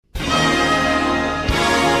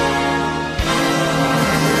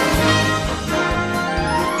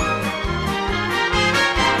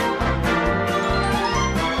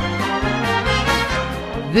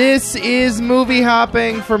This is Movie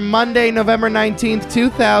Hopping for Monday, November 19th,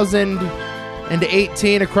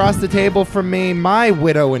 2018. Across the table from me, my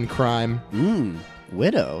widow in crime.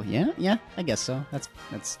 Widow? Yeah, I guess so.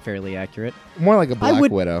 That's fairly accurate. More like a black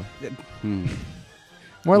widow. More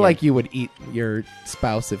Yeah. like you would eat your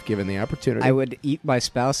spouse if given the opportunity. I would eat my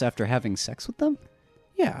spouse after having sex with them?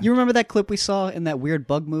 Yeah. You remember that clip we saw in that weird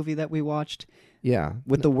bug movie that we watched? Yeah.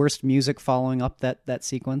 With the worst music following up that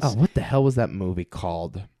sequence? Oh, what the hell was that movie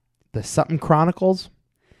called? The something Chronicles?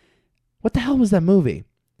 What the hell was that movie?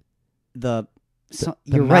 You're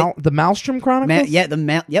right. The Maelstrom Chronicles?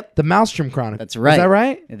 Yep. The Maelstrom Chronicles. That's right. Is that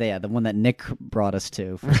right? Yeah, the one that Nick brought us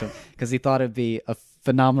to. Because he thought it'd be a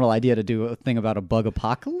phenomenal idea to do a thing about a bug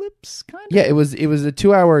apocalypse, kind of? Yeah, it was a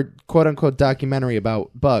 2-hour quote-unquote documentary about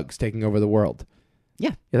bugs taking over the world.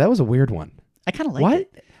 Yeah. Yeah, that was a weird one. I kind of liked What?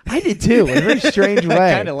 it. I did too, in a very strange way.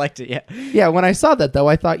 I kind of liked it, yeah. Yeah, when I saw that, though,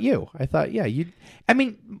 I thought, yeah, you. I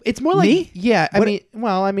mean, it's more like Me? Yeah, I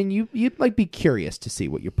mean, you'd like be curious to see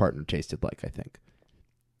what your partner tasted like. I think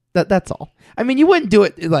that's all. I mean, you wouldn't do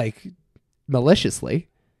it like maliciously.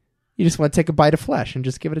 You just want to take a bite of flesh and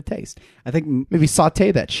just give it a taste. I think Maybe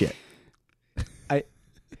saute that shit.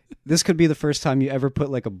 this could be the first time you ever put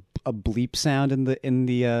like a bleep sound in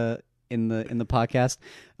the podcast.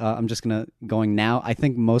 I'm just going now. I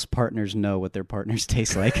think most partners know what their partners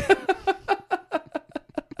taste like.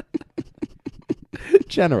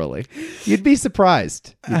 Generally, you'd be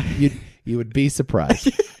surprised. You would be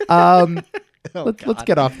surprised. Let's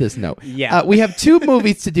get off this note. Yeah. We have 2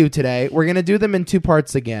 movies to do today. We're gonna do them in 2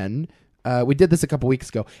 parts again. We did this a couple weeks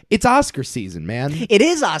ago. It's Oscar season, man. It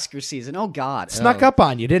is Oscar season. Oh God, Snuck up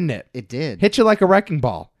on you, didn't it? It did. Hit you like a wrecking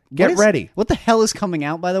ball. Get ready. What the hell is coming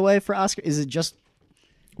out, by the way, for Oscar? Is it just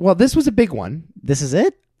Well, this was a big one. this is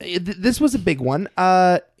it? This was a big one.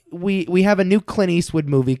 We have a new Clint Eastwood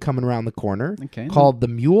movie coming around the corner called The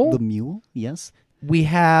Mule. The Mule? Yes. We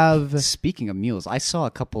have... Speaking of mules, I saw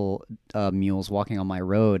a couple mules walking on my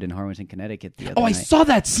road in Harwinton, Connecticut the other Oh, I night. saw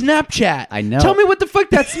that Snapchat. I know. Tell me what the fuck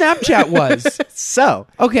that Snapchat was. So,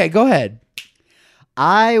 Okay, go ahead.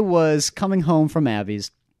 I was coming home from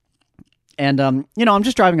Abby's, and I'm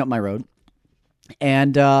just driving up my road,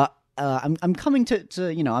 and I'm coming to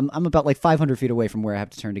I'm about like 500 feet away from where I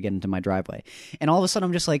have to turn to get into my driveway, and all of a sudden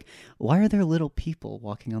I'm just like, why are there little people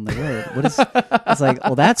walking on the road? What is? I was like,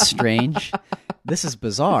 well, that's strange. This is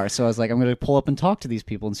bizarre. So I was like, I'm going to pull up and talk to these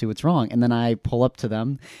people and see what's wrong. And then I pull up to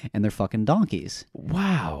them, and they're fucking donkeys.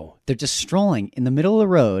 Wow. They're just strolling in the middle of the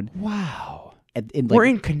road. Wow. We're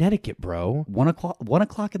in Connecticut, bro. 1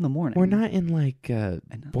 o'clock in the morning. We're not in like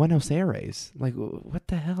Buenos Aires. Like, what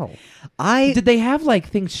the hell? Did Did they have like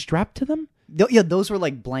things strapped to them? Yeah, those were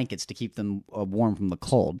like blankets to keep them warm from the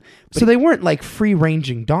cold. So they weren't like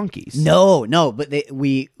free-ranging donkeys. No, but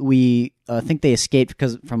we think they escaped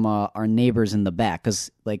from our neighbors in the back,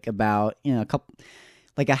 because like about a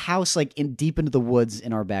house like deep into the woods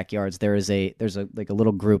in our backyards. There's a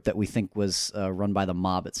little group that we think was run by the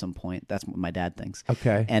mob at some point. That's what my dad thinks.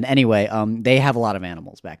 Okay. And anyway, they have a lot of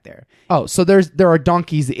animals back there. Oh, so there are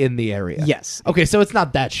donkeys in the area. Yes. Okay, so it's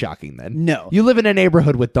not that shocking then. No. You live in a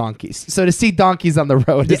neighborhood with donkeys, so to see donkeys on the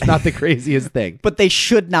road is not the craziest thing. But they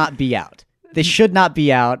should not be out. They should not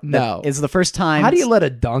be out. No. It's the first time. How do you let a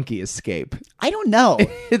donkey escape? I don't know.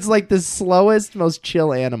 It's like the slowest, most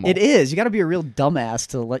chill animal. It is. You got to be a real dumbass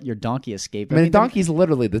to let your donkey escape. I mean, a donkey's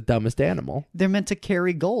literally the dumbest animal. They're meant to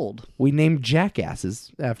carry gold. We named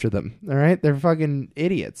jackasses after them. All right? They're fucking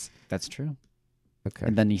idiots. That's true. Okay.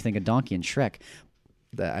 And then you think of Donkey and Shrek.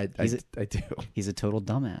 I do. He's a total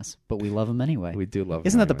dumbass, but we love him anyway. We do love him.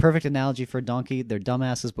 Isn't that the anyway. perfect analogy for a donkey? They're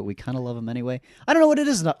dumbasses, but we kind of love them anyway. I don't know what it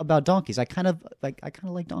is about donkeys. I kind of like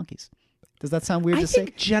donkeys. Does that sound weird I to think,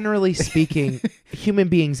 say? generally speaking, human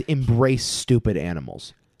beings embrace stupid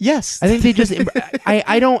animals. Yes. I think they just.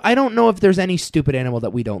 I don't know if there's any stupid animal that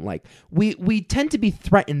we don't like. We tend to be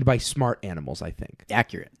threatened by smart animals. I think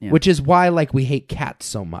accurate, yeah. which is why we hate cats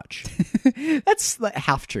so much. That's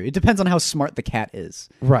half true. It depends on how smart the cat is.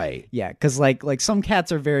 Right. Yeah, because like some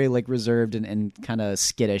cats are very like reserved and kind of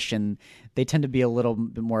skittish, and they tend to be a little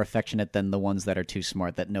bit more affectionate than the ones that are too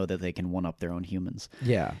smart, that know that they can one up their own humans.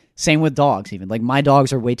 Yeah. Same with dogs. Even like my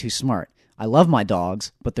dogs are way too smart. I love my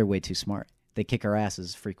dogs, but they're way too smart. They kick our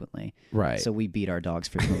asses frequently. Right. So we beat our dogs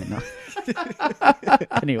frequently. No.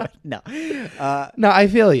 Anyway, no. No, I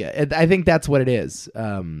feel you. I think that's what it is.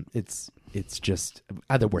 It's just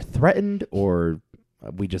either we're threatened or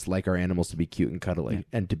we just like our animals to be cute and cuddly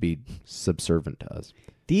and to be subservient to us.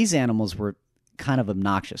 These animals were kind of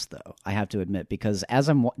obnoxious, though, I have to admit, because as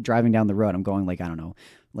I'm driving down the road, I'm going like, I don't know,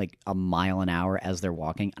 like a mile an hour as they're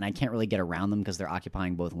walking, and I can't really get around them because they're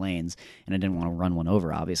occupying both lanes, and I didn't want to run one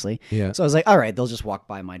over, obviously. Yeah. So I was like, all right, they'll just walk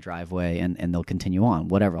by my driveway and they'll continue on.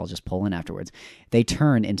 Whatever, I'll just pull in afterwards. They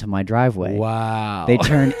turn into my driveway. Wow. They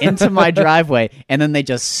turn into my driveway, and then they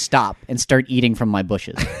just stop and start eating from my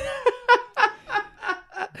bushes.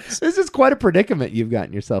 This is quite a predicament you've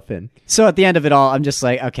gotten yourself in. So at the end of it all, I'm just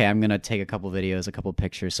like, okay, I'm going to take a couple videos, a couple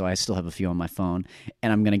pictures, so I still have a few on my phone,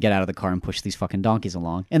 and I'm going to get out of the car and push these fucking donkeys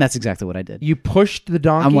along. And that's exactly what I did. You pushed the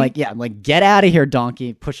donkey? I'm like, get out of here,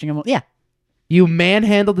 donkey. Pushing him. Yeah. You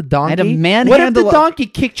manhandled the donkey? I had to What if the manhandle donkey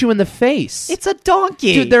kicked you in the face? It's a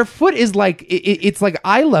donkey. Dude, their foot is like, it's like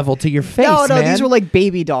eye level to your face, no, man. these were like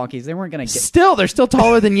baby donkeys. They weren't going to get... Still, they're still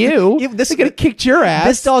taller than you. Yeah, They could have kicked your ass.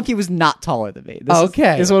 This donkey was not taller than me.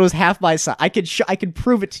 This one was half my size. I could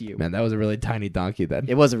prove it to you. Man, that was a really tiny donkey then.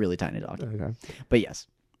 It was a really tiny donkey. Okay. But yes,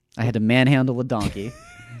 I had to manhandle a donkey.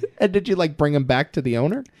 And did you like bring him back to the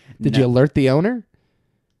owner? Did No. you alert the owner?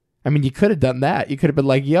 I mean, you could have done that. You could have been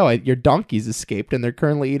like, yo, your donkeys escaped and they're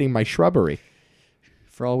currently eating my shrubbery.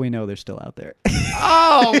 For all we know, they're still out there.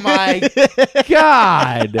 Oh my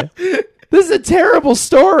God. This is a terrible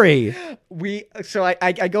story. So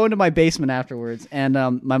I go into my basement afterwards, and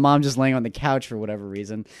my mom just laying on the couch for whatever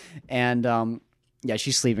reason, and yeah,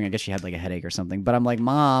 she's sleeping. I guess she had like a headache or something. But I'm like,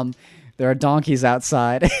 Mom, there are donkeys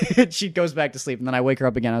outside. She goes back to sleep, and then I wake her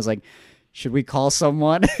up again. I was like, should we call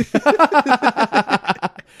someone?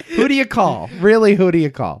 Who do you call? Really, who do you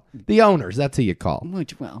call? The owners. That's who you call.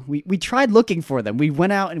 Well, we tried looking for them. We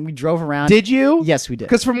went out and we drove around. Did you? Yes, we did.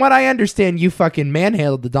 Because from what I understand, you fucking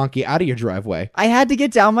manhandled the donkey out of your driveway. I had to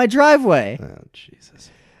get down my driveway. Oh, Jesus.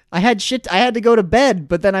 I had to go to bed,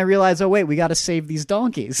 but then I realized, oh wait, we got to save these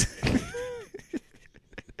donkeys.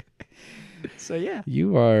 So yeah.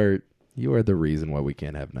 You are the reason why we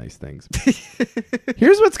can't have nice things.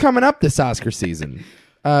 Here's what's coming up this Oscar season.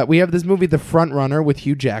 We have this movie, The Front Runner, with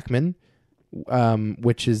Hugh Jackman,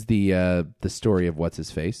 which is the story of what's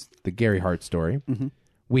his face, the Gary Hart story. Mm-hmm.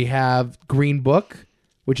 We have Green Book,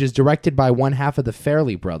 which is directed by one half of the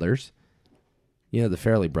Farrelly brothers. You know the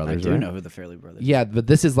Farrelly brothers, I do right? know who the Farrelly brothers. Yeah, but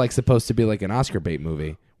this is like supposed to be like an Oscar bait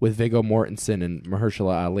movie with Viggo Mortensen and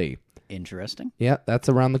Mahershala Ali. Interesting. Yeah, that's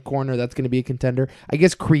around the corner. That's going to be a contender. I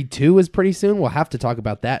guess Creed 2 is pretty soon. We'll have to talk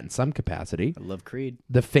about that in some capacity. I love Creed,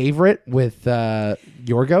 The Favorite with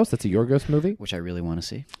Yorgos. That's a Yorgos movie. which I really want to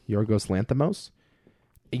see. Yorgos Lanthimos.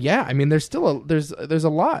 Yeah, I mean, there's still there's a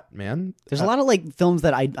lot, man. There's a lot of like films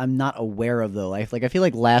that I'm not aware of though. I feel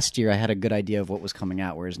like last year I had a good idea of what was coming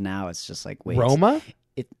out, whereas now it's just like wait. Roma.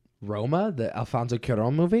 It- Roma, the Alfonso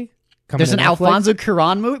Cuarón movie. Coming There's to an Netflix. Alfonso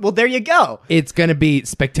Cuarón movie. Well, there you go. It's going to be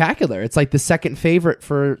spectacular. It's like the second favorite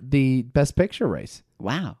for the Best Picture race.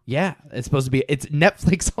 Wow. Yeah, it's supposed to be. It's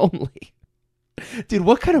Netflix only. Dude,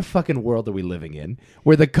 what kind of fucking world are we living in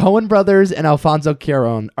where the Coen brothers and Alfonso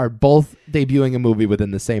Cuarón are both debuting a movie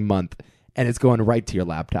within the same month and it's going right to your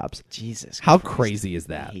laptops? Jesus. How Christ. crazy is I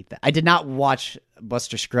that? hate that. I did not watch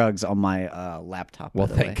Buster Scruggs on my laptop. Well,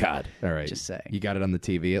 by the thank way. God. All right. Just saying. You got it on the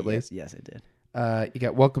TV at least? Yes, I did. You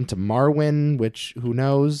got Welcome to Marwin, which who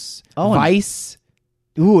knows? Oh, and- Vice.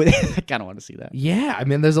 Ooh, I kind of want to see that. Yeah, I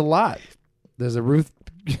mean, there's a lot. There's a Ruth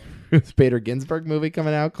Bader Ginsburg movie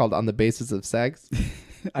coming out called On the Basis of Sex.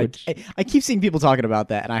 I keep seeing people talking about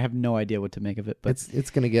that, and I have no idea what to make of it. But It's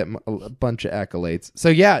going to get a bunch of accolades. So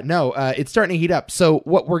yeah, no, it's starting to heat up. So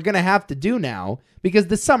what we're going to have to do now, because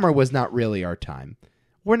the summer was not really our time.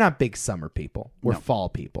 We're not big summer people. We're fall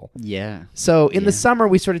people. yeah, So in the summer,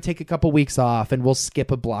 we sort of take a couple weeks off, and we'll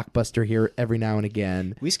skip a blockbuster here every now and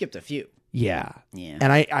again. we skipped a few. Yeah. Yeah.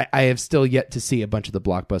 And I have still yet to see a bunch of the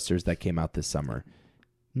blockbusters that came out this summer.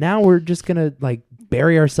 Now we're just gonna like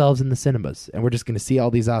bury ourselves in the cinemas, and we're just gonna see all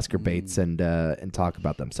these Oscar baits and talk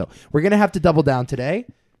about them. So we're gonna have to double down today.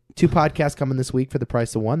 2 podcasts coming this week for the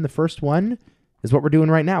price of one. The first one is what we're doing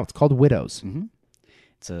right now. It's called Widows. Mm-hmm.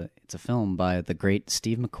 It's a film by the great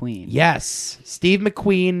Steve McQueen. Yes, Steve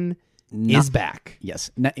McQueen is back.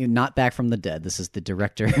 Yes, not back from the dead. This is the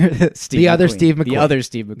director, Steve The other McQueen. Steve McQueen. The other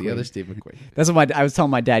Steve McQueen. The other Steve McQueen. That's what I was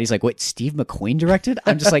telling my dad. He's like, "Wait, Steve McQueen directed?"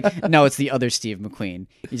 I'm just like, "No, it's the other Steve McQueen."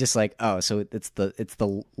 He's just like, "Oh, so it's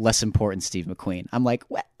the less important Steve McQueen." I'm like,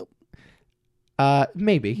 "What?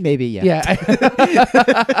 Maybe. Yeah." Yeah.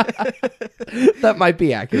 That might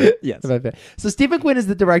be accurate. Yes. So Steve McQueen is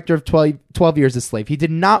the director of 12 Years a Slave. He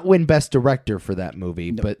did not win Best Director for that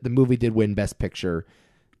movie, but the movie did win Best Picture.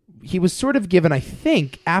 He was sort of given, I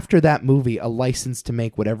think, after that movie, a license to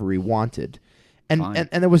make whatever he wanted. And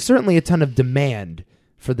there was certainly a ton of demand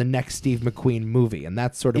for the next Steve McQueen movie, and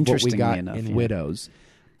that's sort of what we got Interestingly enough, in yeah. Widows.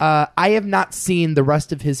 I have not seen the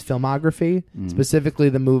rest of his filmography, specifically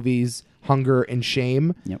the movies Hunger and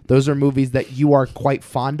Shame. Yep. Those are movies that you are quite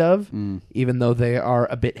fond of, even though they are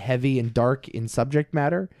a bit heavy and dark in subject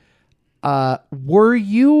matter. Were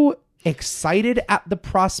you excited at the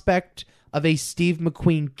prospect of a Steve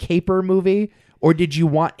McQueen caper movie, or did you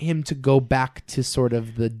want him to go back to sort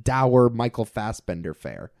of the dour Michael Fassbender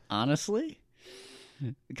fare? Honestly,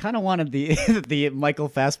 I kind of wanted the Michael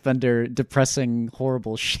Fassbender depressing,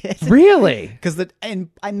 horrible shit. Really? Because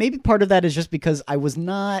maybe part of that is just because I was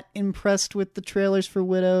not impressed with the trailers for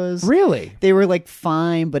Widows. Really? They were like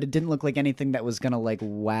fine, but it didn't look like anything that was gonna like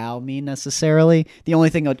wow me necessarily. The only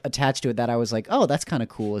thing attached to it that I was like, oh, that's kind of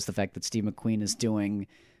cool, is the fact that Steve McQueen is doing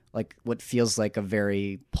like what feels like a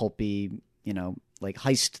very pulpy, like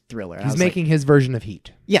heist thriller. And I He's was making his version of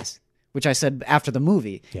Heat. yes. Which I said after the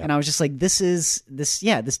movie. Yeah. And I was just like, this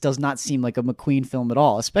does not seem like a McQueen film at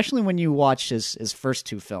all. Especially when you watch his first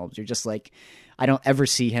two films. You're just like, I don't ever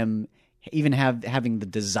see him even having the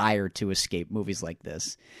desire to escape movies like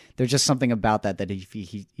this. There's just something about that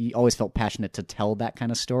he always felt passionate to tell that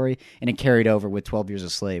kind of story. And it carried over with 12 Years a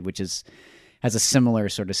Slave, which has a similar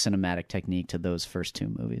sort of cinematic technique to those first two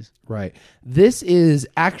movies. Right. This is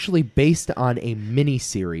actually based on a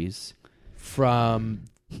miniseries from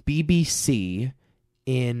BBC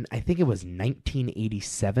in, I think it was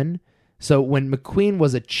 1987. So when McQueen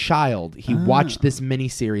was a child, he watched this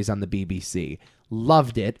miniseries on the BBC,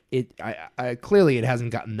 loved it. Clearly it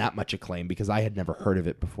hasn't gotten that much acclaim because I had never heard of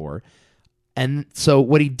it before. And so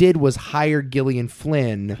what he did was hire Gillian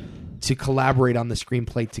Flynn to collaborate on the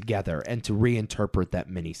screenplay together and to reinterpret that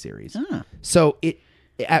miniseries. So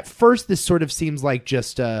at first this sort of seems like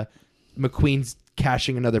just McQueen's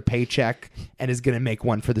cashing another paycheck and is going to make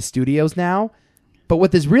one for the studios now. But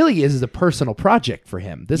what this really is a personal project for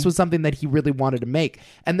him. This was something that he really wanted to make.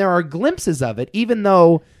 And there are glimpses of it, even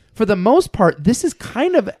though for the most part, this is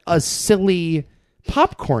kind of a silly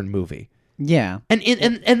popcorn movie. Yeah.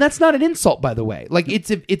 And that's not an insult, by the way. Like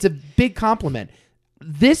it's a big compliment.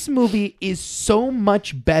 This movie is so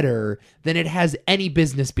much better than it has any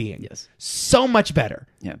business being. Yes. So much better.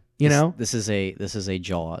 Yeah. This is a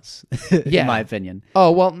Jaws, Yeah. in my opinion.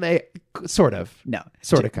 Oh, well, sort of. No.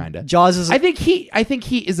 Sort of, kind of. Jaws is I think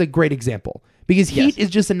Heat is a great example because Heat Yes. is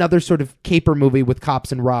just another sort of caper movie with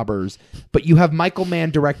cops and robbers, but you have Michael Mann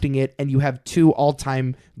directing it and you have two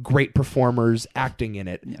all-time great performers acting in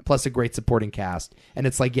it, plus a great supporting cast. And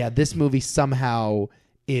it's like, yeah, this movie somehow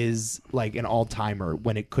is like an all-timer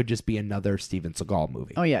when it could just be another Steven Seagal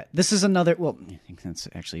movie. Oh yeah, this is another. Well, I think that's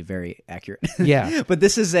actually very accurate. Yeah. But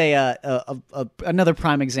this is another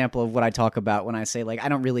prime example of what I talk about when I say like I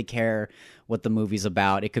don't really care what the movie's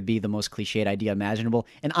about. It could be the most cliched idea imaginable,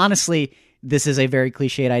 and honestly, this is a very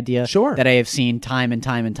cliched idea. Sure. That I have seen time and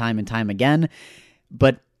time and time and time again,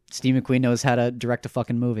 but Steve McQueen knows how to direct a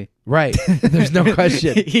fucking movie. Right. There's no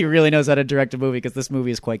question. He really knows how to direct a movie because this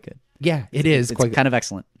movie is quite good. Yeah, it is. It's quite kind of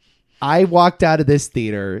excellent. I walked out of this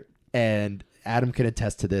theater, and Adam can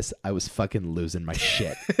attest to this. I was fucking losing my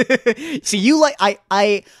shit. See, you like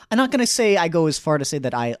I'm not gonna say I go as far to say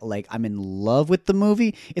that I'm in love with the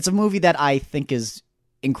movie. It's a movie that I think is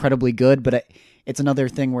incredibly good, but it's another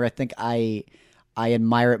thing where I think I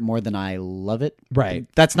admire it more than I love it. Right.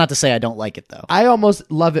 That's not to say I don't like it though. I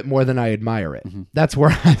almost love it more than I admire it. That's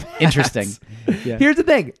where I'm at. Interesting. Yeah. Here's the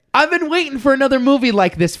thing. I've been waiting for another movie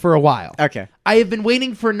like this for a while. Okay. I have been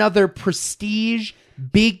waiting for another prestige,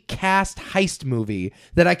 big cast heist movie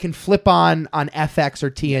that I can flip on FX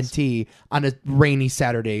or TNT on a rainy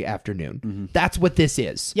Saturday afternoon. That's what this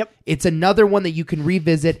is. Yep. It's another one that you can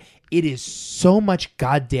revisit. It is so much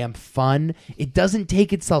goddamn fun. It doesn't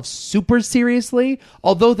take itself super seriously,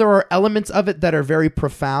 although there are elements of it that are very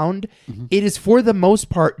profound. It is, for the most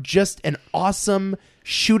part, just an awesome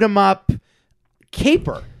shoot 'em up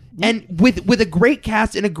caper. And with a great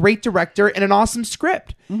cast and a great director and an awesome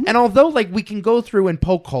script. And although like we can go through and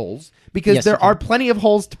poke holes, because Yes, there are plenty of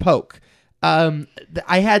holes to poke. I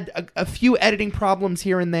had a few editing problems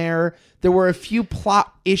here and there. There were a few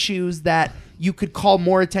plot issues that you could call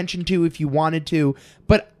more attention to if you wanted to.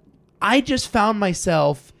 But I just found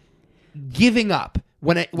myself giving up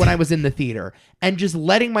when I was in the theater and just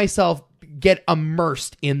letting myself get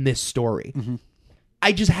immersed in this story.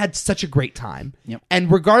 I just had such a great time. Yep.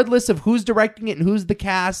 And regardless of who's directing it and who's the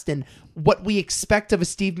cast and what we expect of a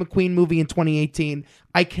Steve McQueen movie in 2018,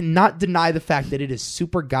 I cannot deny the fact that it is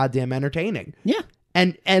super goddamn entertaining. Yeah.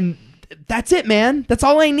 And that's it, man. That's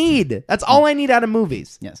all I need. That's all I need out of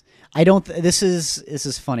movies. Yes. I don't. This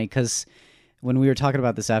is funny because when we were talking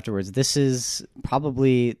about this afterwards, this is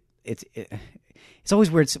probably It's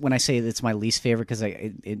always weird when I say it's my least favorite because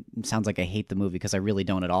it sounds like I hate the movie because I really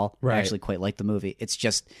don't at all. Right. I actually quite like the movie. It's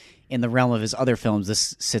just in the realm of his other films,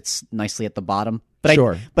 this sits nicely at the bottom. But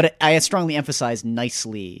Sure. I strongly emphasize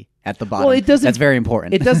nicely at the bottom. Well, it doesn't. That's very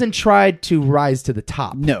important. It doesn't try to rise to the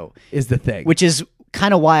top. No, is the thing. which is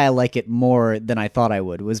kind of why I like it more than I thought I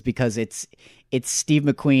would, was because it's Steve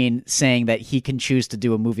McQueen saying that he can choose to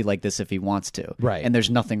do a movie like this if he wants to. Right. And there's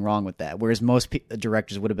nothing wrong with that. Whereas most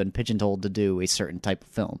directors would have been pigeonholed to do a certain type of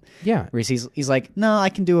film. Yeah. Whereas he's like, no, I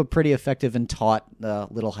can do a pretty effective and taut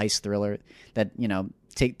little heist thriller that,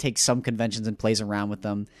 takes some conventions and plays around with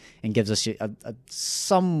them and gives us a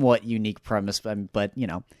somewhat unique premise, but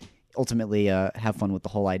ultimately have fun with the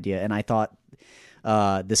whole idea. And I thought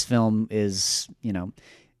this film is,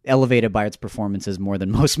 elevated by its performances more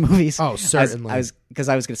than most movies. Oh, certainly. Because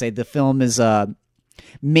I was going to say the film is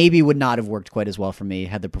maybe would not have worked quite as well for me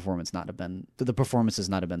had the performances not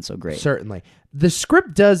have been so great. Certainly. The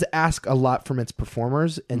script does ask a lot from its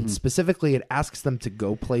performers, and specifically it asks them to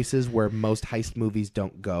go places where most heist movies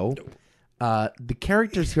don't go. The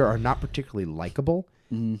characters here are not particularly likable,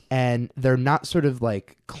 and they're not sort of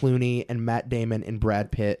like Clooney and Matt Damon and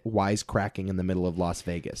Brad Pitt wisecracking in the middle of Las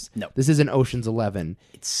Vegas. No. This isn't Ocean's 11.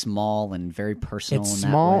 It's small and very personal. It's in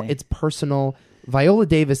small, that way. it's personal. Viola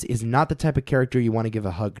Davis is not the type of character you want to give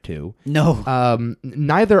a hug to. No.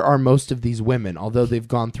 Neither are most of these women, although they've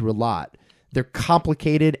gone through a lot. They're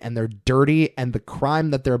complicated and they're dirty, and the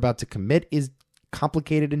crime that they're about to commit is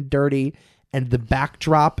complicated and dirty, and the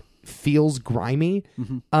backdrop feels grimy.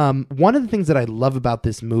 One of the things that I love about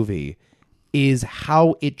this movie is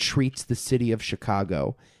how it treats the city of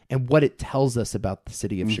Chicago and what it tells us about the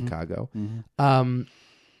city of Chicago.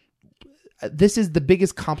 This is the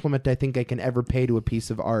biggest compliment I think I can ever pay to a piece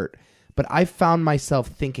of art. But I found myself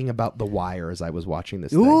thinking about The Wire as I was watching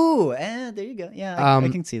this thing. Ooh, there you go. Yeah, I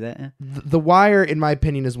can see that. Yeah. The Wire, in my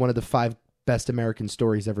opinion, is one of the 5 best American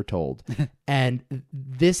stories ever told. And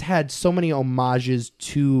this had so many homages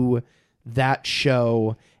to that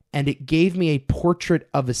show, and it gave me a portrait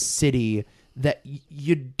of a city that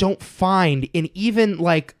you don't find in even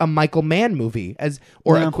like a Michael Mann movie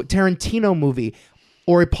or a Tarantino movie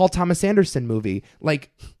or a Paul Thomas Anderson movie.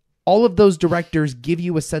 Like, all of those directors give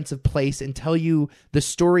you a sense of place and tell you the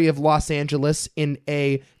story of Los Angeles in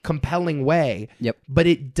a compelling way. Yep. But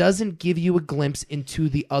it doesn't give you a glimpse into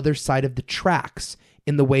the other side of the tracks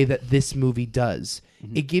in the way that this movie does.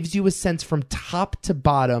 It gives you a sense from top to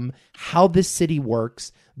bottom how this city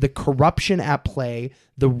works, the corruption at play,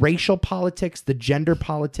 the racial politics, the gender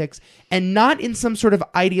politics, and not in some sort of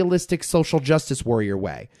idealistic social justice warrior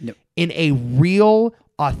way. Nope. In a real,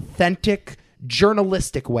 authentic,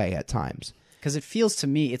 journalistic way at times. Because it feels to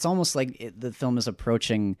me, it's almost like the film is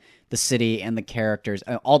approaching the city and the characters,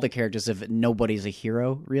 all the characters, if nobody's a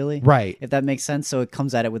hero, really. Right. If that makes sense. So it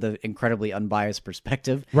comes at it with an incredibly unbiased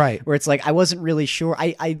perspective. Right. Where it's like, I wasn't really sure.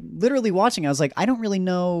 I literally watching, I was like, I don't really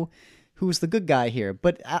know who's the good guy here.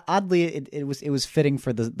 But oddly, it was fitting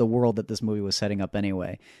for the world that this movie was setting up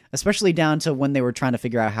anyway. Especially down to when they were trying to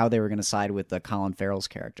figure out how they were going to side with Colin Farrell's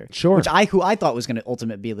character. Sure. Who I thought was going to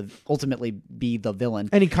ultimately be the villain.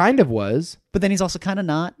 And he kind of was. But then he's also kind of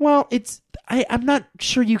not. Well, I'm not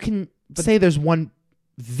sure you can say there's one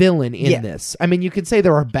villain in this. I mean, you could say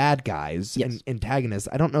there are bad guys and antagonists.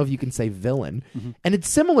 I don't know if you can say villain. And it's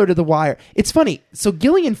similar to The Wire. It's funny. So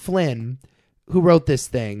Gillian Flynn, who wrote this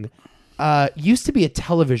thing, used to be a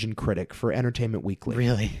television critic for Entertainment Weekly.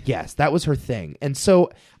 Really? Yes, that was her thing. And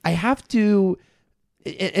so I have to...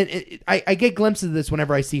 I get glimpses of this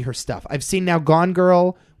whenever I see her stuff. I've seen now Gone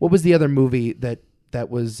Girl. What was the other movie that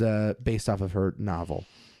was based off of her novel?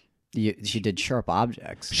 She did Sharp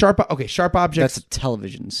Objects. Sharp Objects. That's a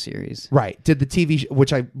television series. Right. Did the TV,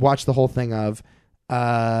 which I watched the whole thing of.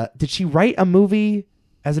 Did she write a movie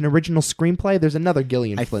as an original screenplay? There's another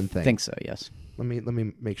Gillian Flynn thing. I think so, yes. Let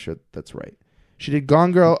me make sure that's right. She did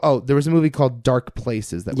Gone Girl. Oh, there was a movie called Dark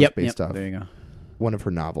Places that was based off there you go. one of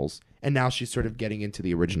her novels. And now she's sort of getting into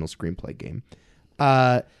the original screenplay game.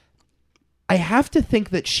 I have to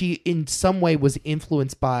think that she in some way was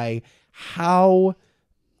influenced by how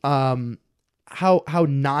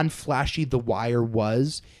non-flashy The Wire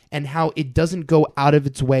was, and how it doesn't go out of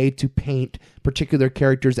its way to paint particular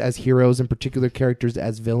characters as heroes and particular characters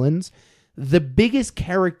as villains. The biggest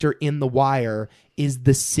character in The Wire is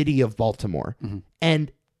the city of Baltimore.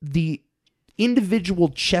 And the individual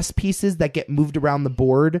chess pieces that get moved around the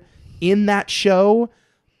board in that show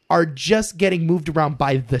are just getting moved around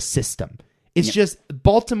by the system. It's just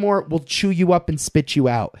Baltimore will chew you up and spit you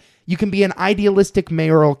out. You can be an idealistic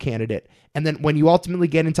mayoral candidate, and then when you ultimately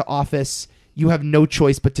get into office, you have no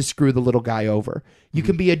choice but to screw the little guy over. You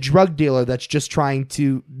can be a drug dealer that's just trying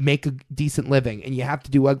to make a decent living, and you have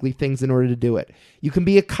to do ugly things in order to do it. You can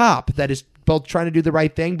be a cop that is both trying to do the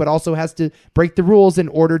right thing, but also has to break the rules in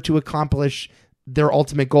order to accomplish their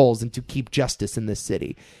ultimate goals and to keep justice in this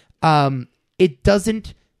city. It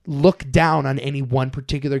doesn't look down on any one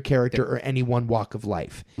particular character or any one walk of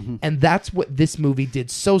life. And that's what this movie did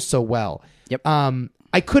so well. Yep.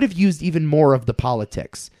 I could have used even more of the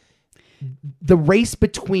politics. The race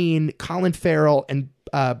between Colin Farrell and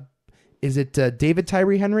is it David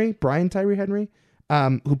Tyree Henry, Brian Tyree Henry,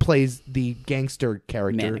 who plays the gangster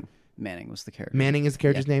character. Manning was the character. Manning is the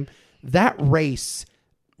character's name. That race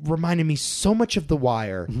reminded me so much of The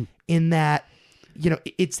Wire in that, you know,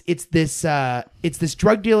 it's this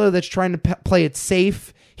drug dealer that's trying to play it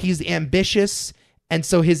safe. He's ambitious, and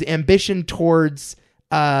so his ambition towards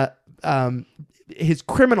his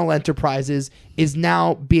criminal enterprises is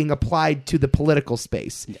now being applied to the political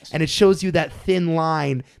space. Yes. And it shows you that thin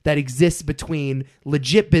line that exists between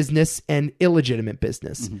legit business and illegitimate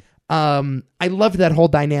business. I loved that whole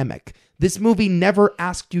dynamic. This movie never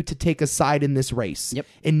asked you to take a side in this race. Yep.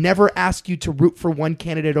 It never asked you to root for one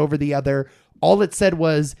candidate over the other. All it said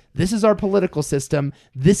was, this is our political system.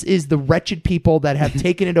 This is the wretched people that have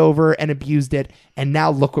taken it over and abused it. And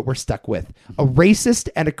now look what we're stuck with. A racist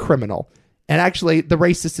and a criminal. And actually, the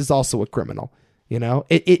racist is also a criminal. You know,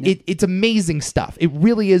 it's amazing stuff. It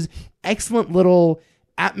really is excellent little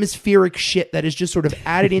atmospheric shit that is just sort of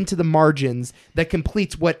added into the margins that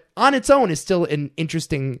completes what on its own is still an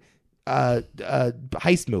interesting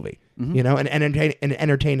heist movie, you know, an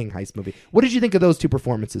entertaining heist movie. What did you think of those two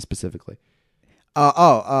performances specifically?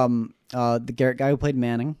 The Garrett guy who played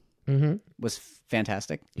Manning was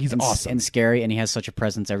fantastic. He's awesome and scary, and he has such a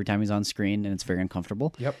presence every time he's on screen, and it's very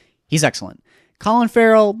uncomfortable. Yep, he's excellent. Colin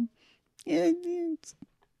Farrell,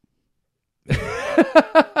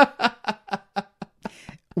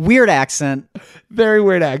 weird accent, very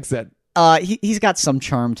weird accent. He's got some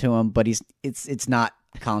charm to him, but it's not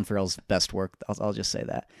Colin Farrell's best work. I'll just say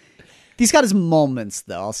that. He's got his moments,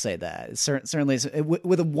 though. I'll say that. Certainly,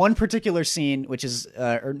 with one particular scene, which is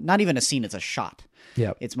or not even a scene, it's a shot.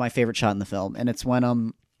 Yeah, it's my favorite shot in the film, and it's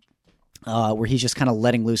when where he's just kind of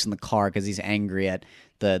letting loose in the car because he's angry at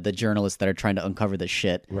the journalists that are trying to uncover the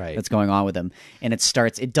shit that's going on with him. And it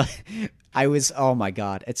starts. It does. Oh my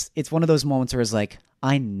god! It's one of those moments where it's like,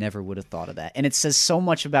 I never would have thought of that. And it says so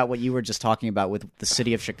much about what you were just talking about with the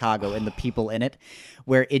city of Chicago and the people in it,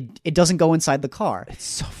 where it doesn't go inside the car. It's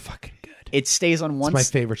so fucking good. It stays on one. It's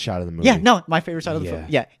my favorite shot of the movie. Yeah, no, my favorite shot of the film.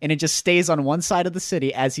 Yeah, and it just stays on one side of the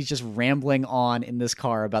city as he's just rambling on in this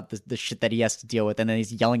car about the shit that he has to deal with, and then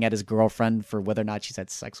he's yelling at his girlfriend for whether or not she's had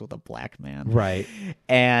sex with a black man. Right.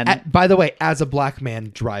 And by the way, as a black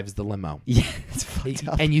man drives the limo. Yeah, it's fucked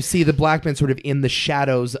up. And you see the black man sort of in the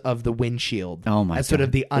shadows of the windshield. Oh my god. As sort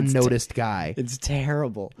of the unnoticed guy. It's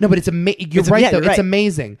terrible. No, but it's amazing. You're right, though. You're right. It's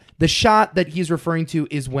amazing. The shot that he's referring to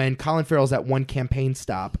is when Colin Farrell's at one campaign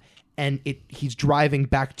stop, and he's driving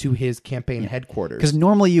back to his campaign headquarters. Because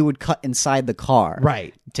normally you would cut inside the car,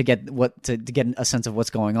 right, to get to get a sense of what's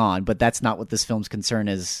going on. But that's not what this film's concern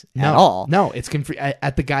is at all. No, it's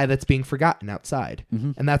at the guy that's being forgotten outside,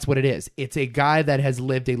 and that's what it is. It's a guy that has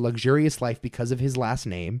lived a luxurious life because of his last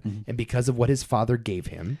name and because of what his father gave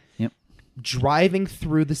him. Yep. Driving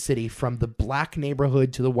through the city from the black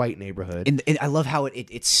neighborhood to the white neighborhood. And I love how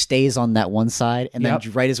it stays on that one side, and then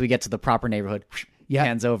right as we get to the proper neighborhood,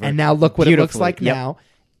 hands over. And now look what it looks like now.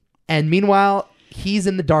 And meanwhile, he's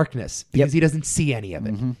in the darkness because he doesn't see any of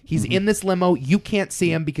it. He's in this limo. You can't see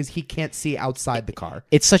him because he can't see outside the car.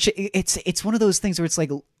 It's it's one of those things where it's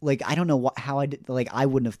like I don't know how I did, I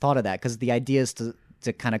wouldn't have thought of that, because the idea is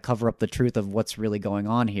to kind of cover up the truth of what's really going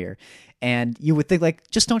on here. And you would think,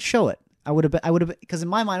 just don't show it. I would have, because in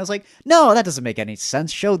my mind I was like, no, that doesn't make any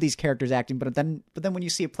sense. Show these characters acting, but then when you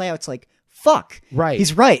see it play out, it's like, fuck, right?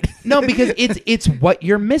 He's right. No, because it's what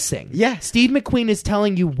you're missing. Yeah, Steve McQueen is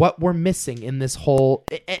telling you what we're missing in this whole,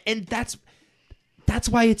 and that's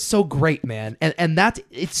why it's so great, man. And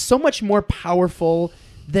it's so much more powerful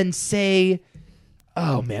than, say,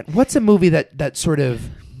 oh man, what's a movie that sort of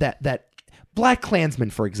that. Black Klansman,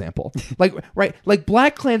 for example, like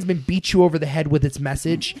Black Klansman beats you over the head with its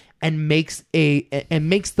message and makes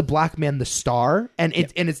the black man the star. And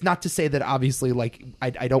it's not to say that obviously,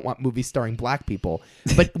 I don't want movies starring black people,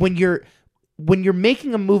 but when you're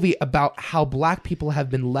making a movie about how black people have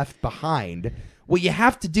been left behind, what you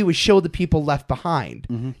have to do is show the people left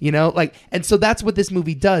behind, you know, and so that's what this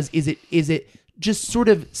movie does. Is it just sort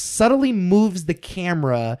of subtly moves the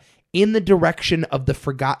camera in the direction of the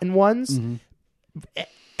forgotten ones,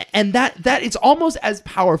 And that it's almost as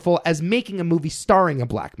powerful as making a movie starring a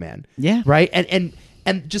black man. Yeah. Right? And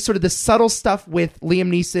just sort of the subtle stuff with Liam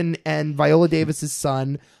Neeson and Viola Davis's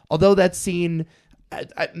son, although that scene,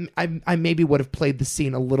 I maybe would have played the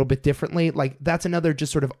scene a little bit differently. Like, that's another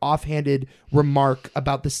just sort of offhanded remark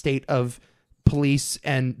about the state of police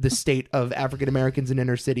and the state of African Americans in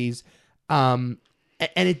inner cities. And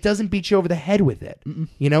it doesn't beat you over the head with it,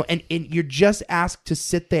 you know, and you're just asked to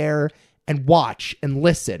sit there and watch and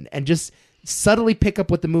listen and just subtly pick up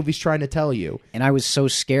what the movie's trying to tell you. And I was so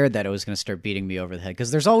scared that it was going to start beating me over the head, because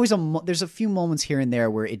there's always there's a few moments here and there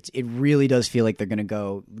where it really does feel like they're going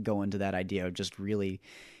to go into that idea of just really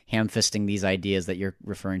ham-fisting these ideas that you're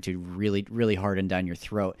referring to really, really hard and down your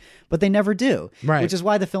throat. But they never do, right? Which is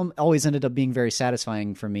why the film always ended up being very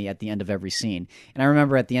satisfying for me at the end of every scene. And I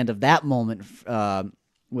remember at the end of that moment,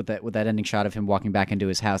 with that ending shot of him walking back into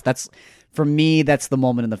his house, that's, for me, that's the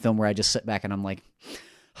moment in the film where I just sit back and I'm like,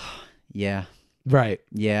 yeah. Right.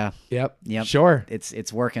 Yeah. Yep. Yep. Sure.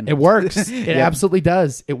 It's working. It works. It absolutely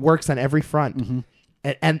does. It works on every front. Mm-hmm.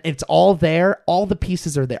 And it's all there. All the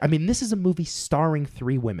pieces are there. I mean, this is a movie starring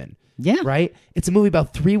 3 women. Yeah. Right? It's a movie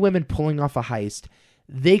about 3 women pulling off a heist.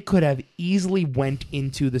 They could have easily went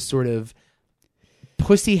into the sort of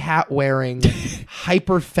pussy hat wearing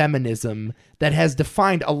hyper feminism that has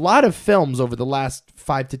defined a lot of films over the last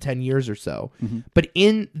 5 to 10 years or so. Mm-hmm. But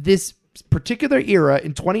in this particular era,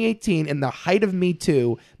 in 2018, in the height of Me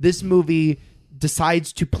Too, this movie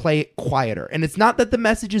decides to play it quieter. And it's not that the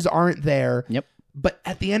messages aren't there. Yep. But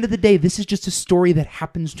at the end of the day, this is just a story that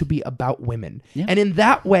happens to be about women. Yeah. And in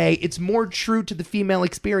that way, it's more true to the female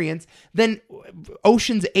experience than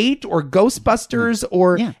Ocean's 8 or Ghostbusters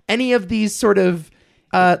or any of these sort of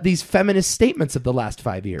these feminist statements of the last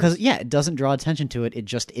 5 years. Because, it doesn't draw attention to it. It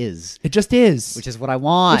just is. It just is. Which is what I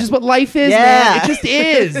want. Which is what life is, man. It just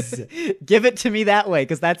is. Give it to me that way,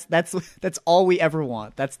 because that's all we ever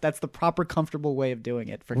want. That's the proper, comfortable way of doing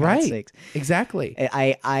it, for God's sakes. Exactly.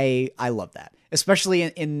 I love that. Especially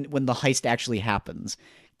in when the heist actually happens.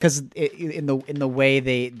 Because in the way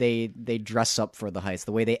they dress up for the heist,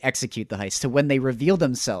 the way they execute the heist, to when they reveal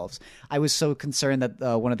themselves, I was so concerned that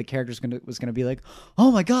one of the characters was gonna be like,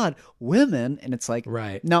 "Oh my God, women!" And it's like,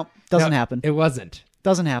 no, doesn't happen. It wasn't.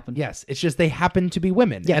 Doesn't happen. Yes, it's just they happen to be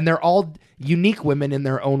women, and they're all unique women in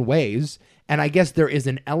their own ways. And I guess there is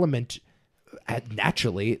an element,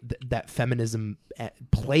 naturally, that feminism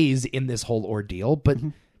plays in this whole ordeal. But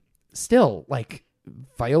still, like,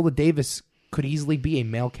 Viola Davis could easily be a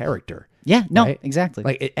male character. Yeah, no, right? exactly.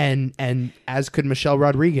 Like, and as could Michelle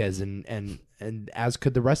Rodriguez, and as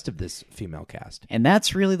could the rest of this female cast. And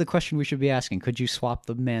that's really the question we should be asking. Could you swap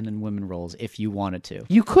the men and women roles if you wanted to?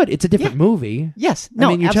 You could. It's a different movie. Yes. No,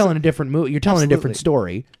 I mean, you're telling a different movie. You're telling a different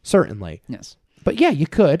story, certainly. Yes. But yeah, you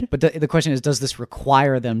could. But the question is, does this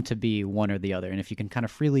require them to be one or the other? And if you can kind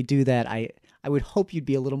of freely do that, I would hope you'd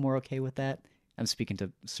be a little more okay with that. I'm speaking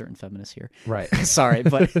to certain feminists here. Right. Sorry,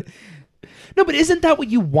 but... No, but isn't that what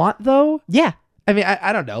you want, though? Yeah. I mean,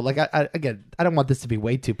 I don't know. Like, again, I don't want this to be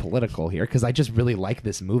way too political here, because I just really like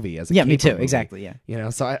this movie as a me too. movie. Exactly, yeah. You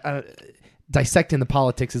know, so I dissecting the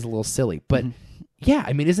politics is a little silly. But, yeah,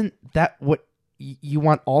 I mean, isn't that what you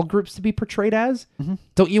want all groups to be portrayed as?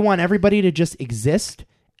 Don't you want everybody to just exist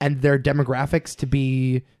and their demographics to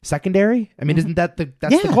be secondary? I mean, isn't that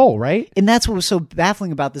that's the goal, right? And that's what was so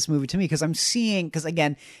baffling about this movie to me, because because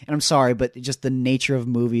again, and I'm sorry, but just the nature of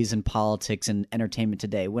movies and politics and entertainment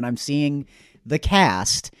today, when I'm seeing the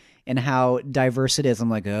cast and how diverse it is, I'm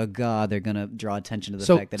like, oh God, they're going to draw attention to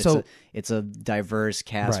the fact that it's a diverse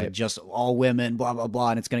cast with just all women, blah, blah, blah,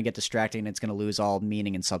 and it's going to get distracting and it's going to lose all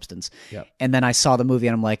meaning and substance. Yep. And then I saw the movie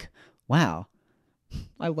and I'm like, wow,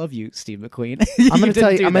 I love you, Steve McQueen. I'm going to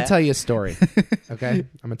tell you a story. Okay?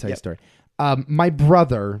 I'm going to tell you a story. My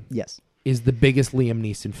brother is the biggest Liam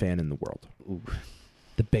Neeson fan in the world. Ooh.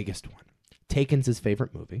 The biggest one. Taken's his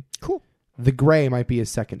favorite movie. Cool. The Gray might be his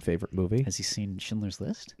second favorite movie. Has he seen Schindler's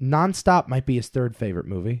List? Nonstop might be his third favorite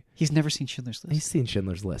movie. He's never seen Schindler's List? He's seen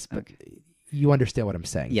Schindler's List, but you understand what I'm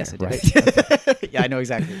saying. Yes, here, I do. Right? Yeah, I know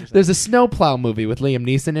exactly what you're saying. There's a Snowplow movie with Liam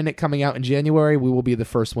Neeson in it coming out in January. We will be the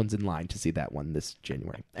first ones in line to see that one this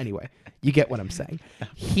January. Anyway, you get what I'm saying.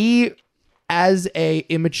 He, as a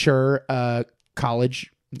immature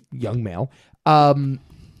college young male,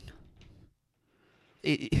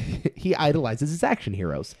 he idolizes his action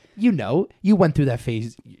heroes. You know, you went through that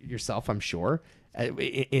phase yourself, I'm sure,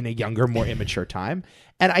 in a younger, more immature time.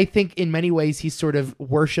 And I think in many ways he sort of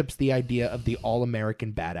worships the idea of the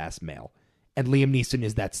all-American badass male. And Liam Neeson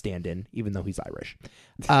is that stand-in, even though he's Irish.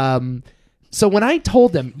 So when I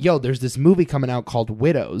told him, yo, there's this movie coming out called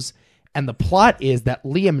Widows, And the plot is that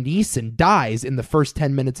Liam Neeson dies in the first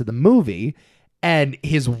 10 minutes of the movie, and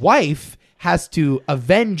his wife has to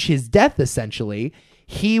avenge his death, essentially.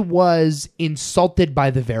 He was insulted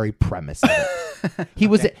by the very premise of it. He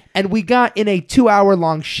was, and we got in a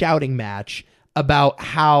 2-hour-long shouting match about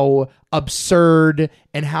how absurd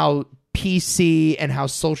and how PC and how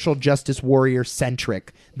social justice warrior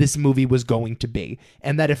centric this movie was going to be,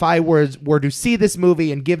 and that if I were to see this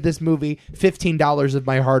movie and give this movie $15 of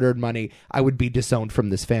my hard-earned money, I would be disowned from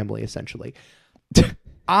this family, essentially.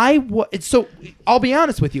 So I'll be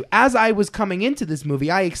honest with you. As I was coming into this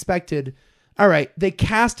movie, I expected, all right, they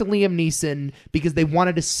cast Liam Neeson because they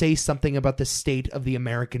wanted to say something about the state of the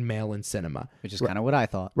American male in cinema. Which is kind of what I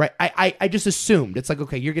thought. Right. I just assumed. It's like,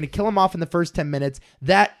 okay, you're going to kill him off in the first 10 minutes.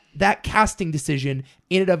 That casting decision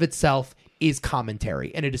in and of itself is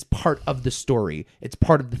commentary, and it is part of the story. It's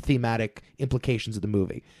part of the thematic implications of the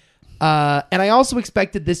movie. And I also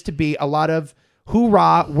expected this to be a lot of,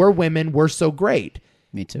 hoorah, we're women, we're so great.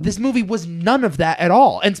 Me too. This movie was none of that at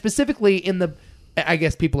all. And specifically in the, I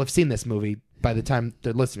guess people have seen this movie by the time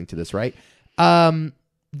they're listening to this, right? The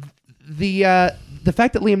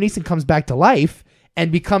fact that Liam Neeson comes back to life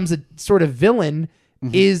and becomes a sort of villain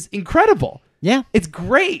is incredible. Yeah. It's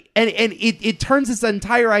great. And it turns this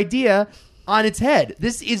entire idea on its head.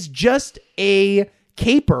 This is just a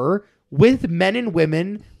caper with men and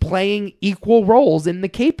women playing equal roles in the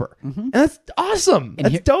caper. And that's awesome.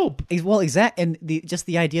 That's dope. Well, exactly, and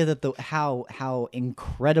the idea that how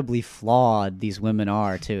incredibly flawed these women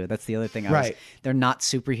are too. That's the other thing. They're not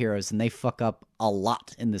superheroes, and they fuck up a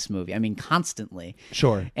lot in this movie. I mean, constantly.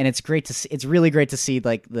 Sure. And it's great to see. It's really great to see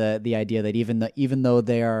like the idea that even though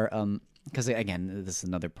they are, because again, this is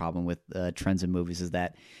another problem with trends in movies is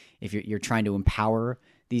that if you're trying to empower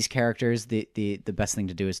these characters, the best thing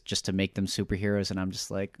to do is just to make them superheroes, and I'm just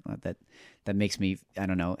like that makes me, I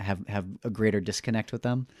don't know, have a greater disconnect with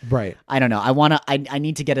them. Right. I don't know. I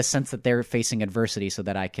need to get a sense that they're facing adversity so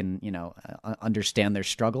that I can understand their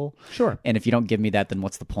struggle. Sure. And if you don't give me that, then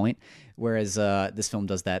what's the point? Whereas this film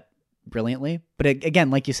does that brilliantly. But again,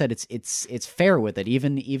 like you said, it's fair with it.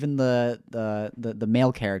 Even the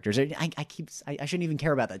male characters. I shouldn't even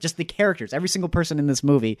care about that. Just the characters. Every single person in this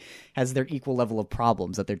movie has their equal level of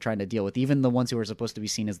problems that they're trying to deal with. Even the ones who are supposed to be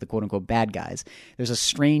seen as the quote unquote bad guys. There's a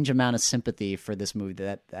strange amount of sympathy for this movie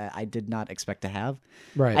that I did not expect to have.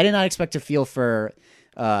 Right. I did not expect to feel for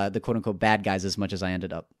the quote unquote bad guys as much as I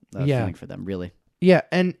ended up feeling for them. Really. Yeah,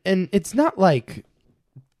 and it's not like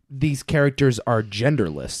these characters are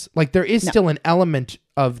genderless. Like there is still an element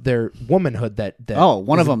of their womanhood that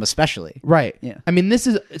one of them especially. Right. Yeah. I mean, this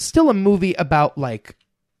is still a movie about like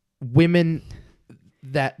women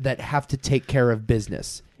that have to take care of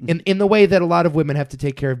business in the way that a lot of women have to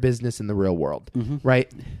take care of business in the real world.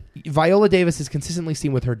 Right. Viola Davis is consistently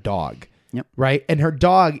seen with her dog. Yep. Right. And her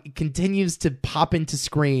dog continues to pop into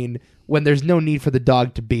screen when there's no need for the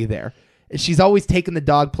dog to be there. She's always taking the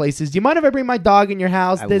dog places. Do you mind if I bring my dog in your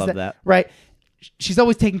house? I love that. Right. She's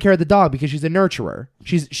always taking care of the dog because she's a nurturer.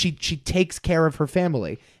 She takes care of her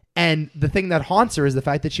family. And the thing that haunts her is the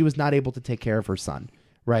fact that she was not able to take care of her son.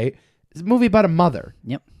 Right. It's a movie about a mother.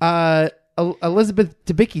 Yep. Elizabeth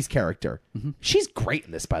Debicki's character. She's great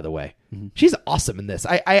in this, by the way. She's awesome in this.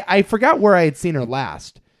 I forgot where I had seen her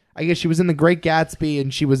last. I guess she was in The Great Gatsby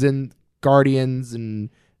and she was in Guardians and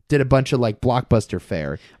did a bunch of like blockbuster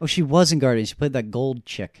fare. Oh, she was in Guardians. She played that gold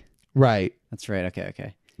chick. Right. That's right.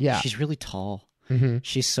 Okay. Yeah. She's really tall.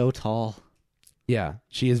 She's so tall. Yeah,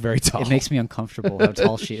 she is very tall. It makes me uncomfortable how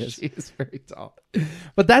tall she is. She is very tall.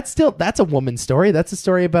 But that's a woman's story. That's a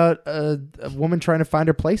story about a woman trying to find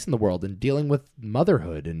her place in the world and dealing with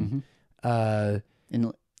motherhood and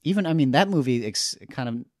And even, I mean, that movie kind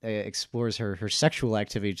of explores her sexual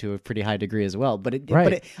activity to a pretty high degree as well. But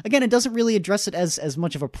again, it doesn't really address it as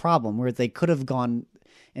much of a problem, where they could have gone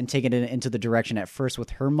and taken it into the direction at first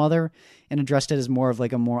with her mother and addressed it as more of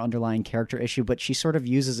like a more underlying character issue. But she sort of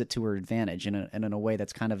uses it to her advantage and in a way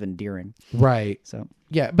that's kind of endearing. Right. So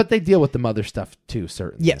yeah, but they deal with the mother stuff too,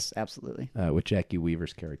 certainly. Yes, absolutely. With Jackie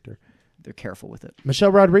Weaver's character. They're careful with it.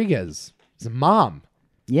 Michelle Rodriguez is a mom.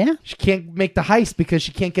 Yeah. She can't make the heist because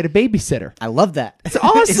she can't get a babysitter. I love that. It's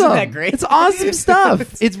awesome. Isn't that great? It's awesome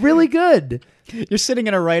stuff. It's really good. You're sitting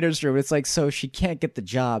in a writer's room. It's like, so she can't get the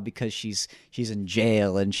job because she's in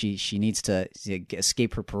jail and she needs to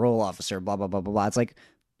escape her parole officer, blah, blah, blah, blah, blah. It's like,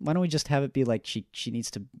 why don't we just have it be like she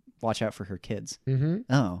needs to watch out for her kids?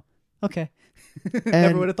 Oh, okay.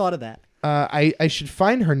 Never would have thought of that. I should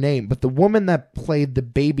find her name, but the woman that played the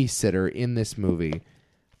babysitter in this movie,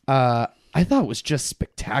 I thought was just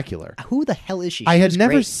spectacular. Who the hell is she? I had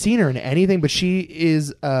never seen her in anything, but she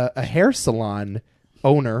is a hair salon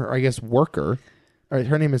owner, or I guess worker.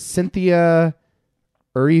 Her name is Cynthia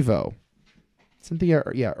Erivo.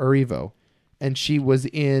 Erivo. And she was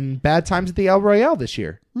in Bad Times at the El Royale this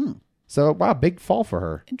year. So, wow, big fall for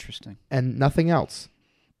her. Interesting. And nothing else.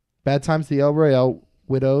 Bad Times at the El Royale,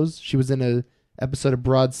 Widows. She was in an episode of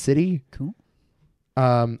Broad City. Cool.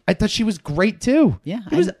 I thought she was great, too. Yeah.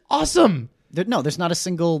 It was awesome. There's not a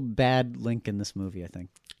single bad link in this movie, I think.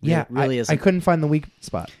 Yeah, it really isn't. I couldn't find the weak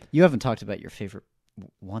spot. You haven't talked about your favorite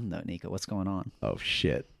one, though, Nico. What's going on? Oh,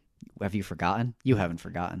 shit. Have you forgotten? You haven't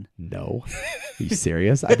forgotten. No. Are you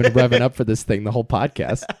serious? I've been revving up for this thing the whole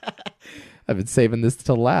podcast. I've been saving this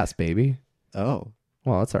till last, baby. Oh.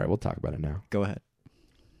 Well, that's all right. We'll talk about it now. Go ahead.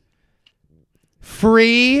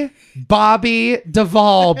 Free Bobby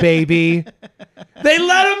Duvall, baby. They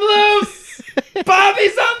let him loose.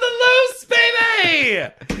 Bobby's on the loose,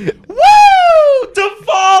 baby. Woo!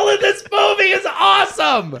 Duvall in this movie is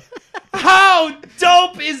awesome. How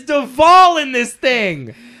dope is Duvall in this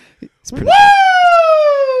thing? Woo!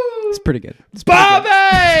 It's pretty good.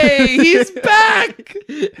 Bobby! He's back!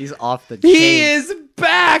 He's off the chain. He is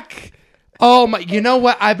back! Oh my, you know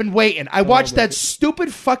what? I've been waiting. I watched that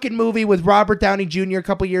stupid fucking movie with Robert Downey Jr. a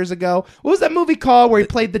couple years ago. What was that movie called where he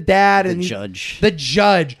played the dad? The Judge. The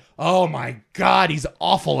Judge. Oh my God, he's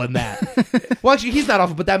awful in that. Well, actually, he's not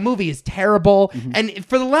awful, but that movie is terrible. Mm-hmm. And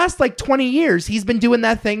for the last 20 years, he's been doing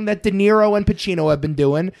that thing that De Niro and Pacino have been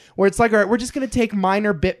doing, where it's like, all right, we're just going to take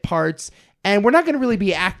minor bit parts and we're not going to really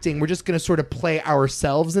be acting. We're just going to sort of play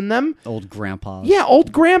ourselves in them. Old grandpas. Yeah,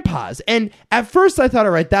 old grandpas. And at first I thought,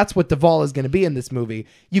 all right, that's what Duvall is going to be in this movie.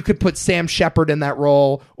 You could put Sam Shepard in that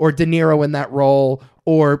role, or De Niro in that role,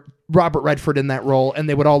 or Robert Redford in that role, and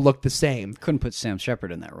they would all look the same. Couldn't put Sam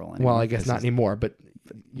Shepard in that role anymore. Well, I guess not anymore, but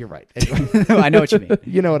you're right. Anyway. I know what you mean.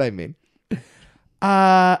 You know what I mean.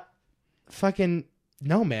 Fucking,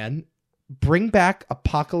 no, man. Bring back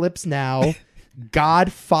Apocalypse Now,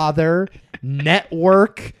 Godfather,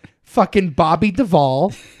 Network, fucking Bobby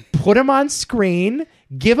Duvall. Put him on screen,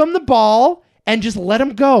 give him the ball, and just let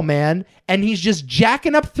him go, man. And he's just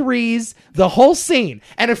jacking up threes the whole scene.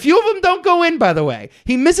 And a few of them don't go in, by the way.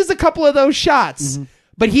 He misses a couple of those shots. Mm-hmm.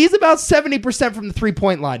 But he's about 70% from the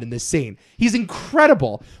three-point line in this scene. He's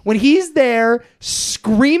incredible. When he's there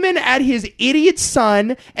screaming at his idiot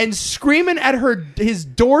son and screaming at his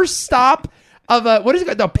doorstop of a, what is it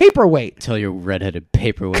called? The paperweight. Tell your redheaded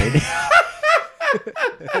paperweight.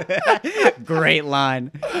 Great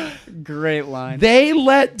line. Great line. They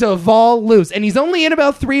let Duvall loose, and he's only in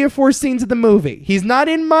about 3 or 4 scenes of the movie. He's not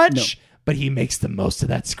in much, but he makes the most of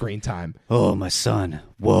that screen time. Oh, my son.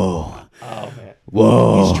 Whoa. Oh, man.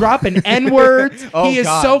 Whoa. He's dropping N-words. He is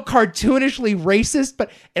God. so cartoonishly racist,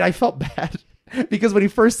 and I felt bad. Because when he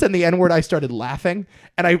first said the N-word, I started laughing,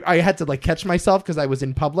 and I had to catch myself because I was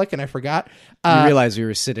in public and I forgot. You realize we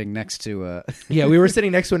were sitting next to... Yeah, we were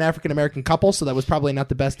sitting next to an African-American couple, so that was probably not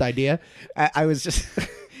the best idea. I was just...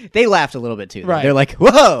 They laughed a little bit too. Right. They're like,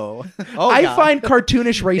 whoa. I find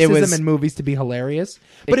cartoonish racism in movies to be hilarious.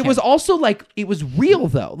 But it was also it was real,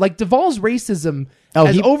 though. Duvall's racism,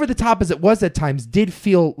 as over the top as it was at times, did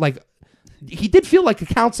feel like... He did feel like a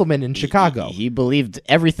councilman in Chicago. He believed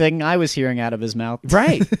everything I was hearing out of his mouth.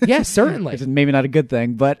 Right. Yeah, certainly. Maybe not a good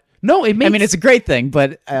thing, but... No, it made... it's a great thing,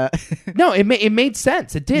 but... No, it made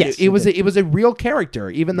sense. It did. Yes, it was a real character,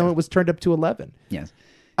 even though it was turned up to 11. Yes.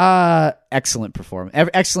 Excellent performance.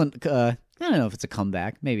 Excellent... I don't know if it's a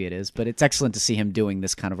comeback. Maybe it is, but it's excellent to see him doing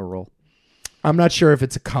this kind of a role. I'm not sure if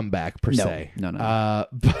it's a comeback, per se. No.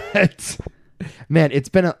 But... Man, it's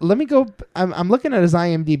been let me go. I'm looking at his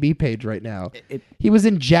IMDb page right now. He was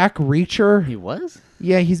in Jack Reacher. He was?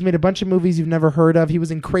 Yeah, he's made a bunch of movies you've never heard of. He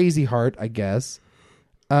was in Crazy Heart, I guess.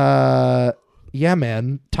 Yeah,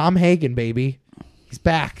 man. Tom Hagen, baby. He's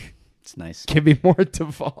back. It's nice. Give me more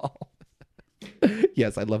Duvall.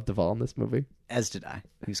 Yes, I love Duvall in this movie. As did I.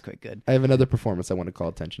 He was quite good. I have another performance I want to call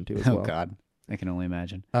attention to as well. Oh, God. I can only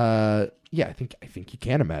imagine. Yeah, I think you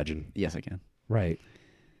can imagine. Yes, I can. Right.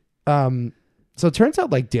 So it turns out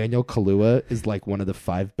Daniel Kaluuya is one of the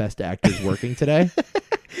 5 best actors working today.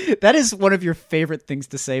 That is one of your favorite things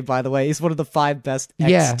to say, by the way. He's one of the 5 best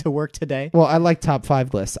to work today. Well, I like top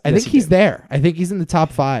 5 lists. I think he's there. I think he's in the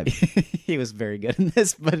top 5. He was very good in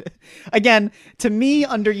this, but again, to me,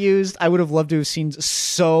 underused. I would have loved to have seen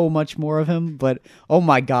so much more of him, but oh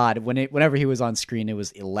my God, whenever he was on screen, it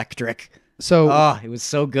was electric. So, it was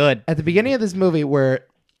so good. At the beginning of this movie where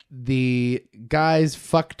the guys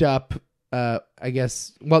fucked up, I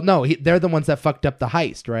guess, well, no, they're the ones that fucked up the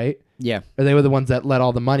heist, right? Yeah. Or they were the ones that let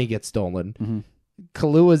all the money get stolen. Mm-hmm.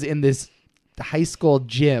 Kaluuya's in this high school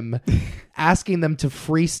gym asking them to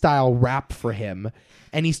freestyle rap for him,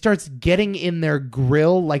 and he starts getting in their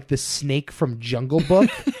grill like the snake from Jungle Book.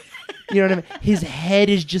 You know what I mean? His head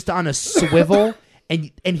is just on a swivel.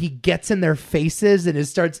 And he gets in their faces and it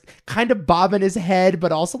starts kind of bobbing his head,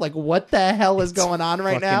 but also like, what the hell is going on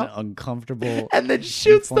right now? Uncomfortable. And then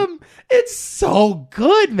shoots them. It's so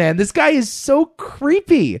good, man. This guy is so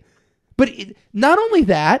creepy. But not only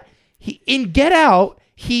that, in Get Out,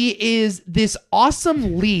 he is this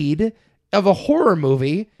awesome lead of a horror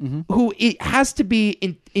movie who it has to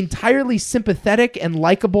be entirely sympathetic and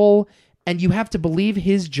likable, and you have to believe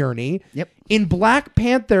his journey. Yep. In Black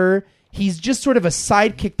Panther, he's just sort of a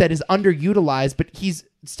sidekick that is underutilized, but he's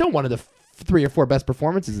still one of the 3 or 4 best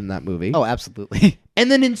performances in that movie. Oh, absolutely.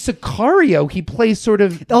 And then in Sicario, he plays sort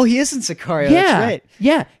of... Oh, he is in Sicario. Yeah, That's right.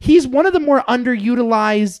 yeah. He's one of the more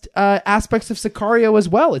underutilized aspects of Sicario as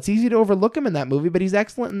well. It's easy to overlook him in that movie, but he's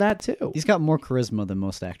excellent in that too. He's got more charisma than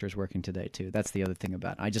most actors working today, too. That's the other thing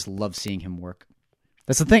about it. I just love seeing him work.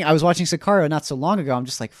 That's the thing. I was watching Sicario not so long ago. I'm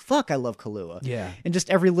just like, fuck, I love Kahlua. Yeah. And just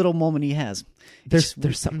every little moment he has. There's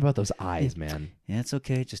something about those eyes, man. Yeah, it's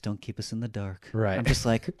okay. Just don't keep us in the dark. Right. I'm just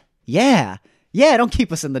like, yeah, don't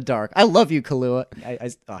keep us in the dark. I love you, Kahlua.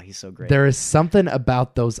 Oh, he's so great. There is something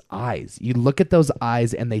about those eyes. You look at those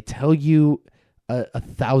eyes and they tell you a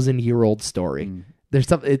 1,000-year-old story. There's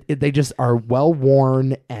something. They just are well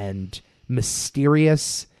worn and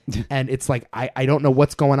mysterious, and it's like I don't know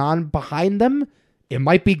what's going on behind them. It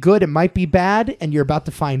might be good, it might be bad, and you're about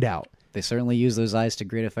to find out. They certainly use those eyes to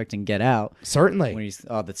great effect and Get Out. Certainly.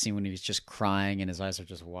 When that scene when he's just crying and his eyes are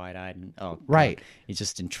just wide-eyed and right. God, he's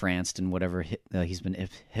just entranced in whatever he's been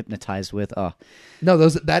hypnotized with. Oh, no,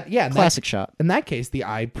 classic shot. In that case, the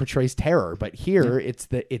eye portrays terror, but here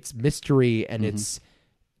it's mystery and it's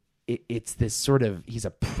this sort of he's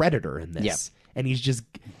a predator in this. Yeah. And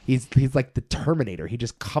he's like the Terminator. He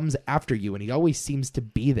just comes after you, and he always seems to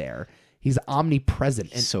be there. He's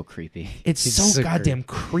omnipresent. He's so creepy. It's so goddamn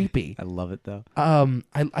creepy. I love it, though.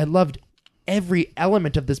 I loved every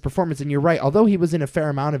element of this performance, and you're right. Although he was in a fair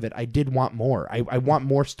amount of it, I did want more. I want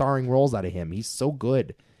more starring roles out of him. He's so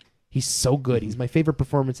good. He's so good. He's my favorite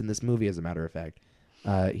performance in this movie, as a matter of fact.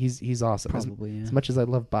 He's awesome. Probably, as much as I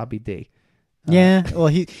love Bobby D. Yeah, well,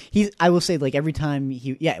 he. I will say, like, every time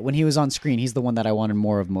when he was on screen, he's the one that I wanted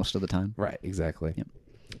more of most of the time. Right, exactly.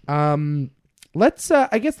 Yep. Let's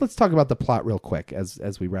talk about the plot real quick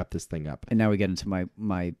as we wrap this thing up. And now we get into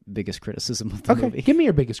my biggest criticism of the movie. Give me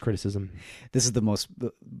your biggest criticism. This is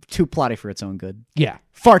too plotty for its own good. Yeah,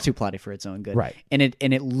 far too plotty for its own good. Right, and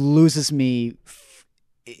it loses me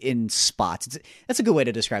in spots. That's a good way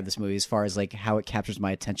to describe this movie as far as like how it captures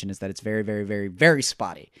my attention, is that it's very, very, very, very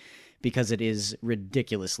spotty because it is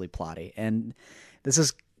ridiculously plotty. And this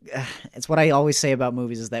is it's what I always say about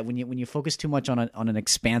movies, is that when you focus too much on an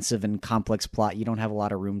expansive and complex plot, you don't have a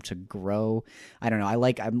lot of room to grow. I don't know. I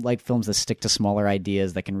like films that stick to smaller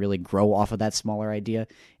ideas that can really grow off of that smaller idea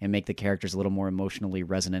and make the characters a little more emotionally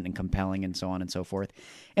resonant and compelling and so on and so forth.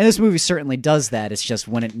 And this movie certainly does that. It's just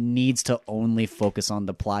when it needs to only focus on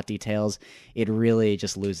the plot details, it really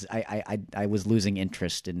just loses. I was losing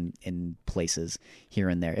interest in places here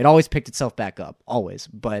and there. It always picked itself back up, always,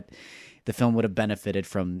 but the film would have benefited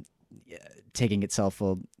from taking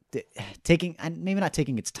maybe not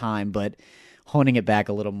taking its time, but honing it back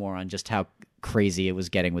a little more on just how crazy it was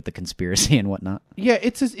getting with the conspiracy and whatnot. Yeah,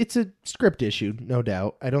 it's a script issue, no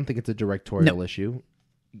doubt. I don't think it's a directorial issue.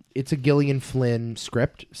 It's a Gillian Flynn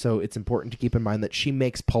script, so it's important to keep in mind that she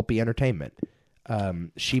makes pulpy entertainment.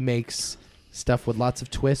 She makes stuff with lots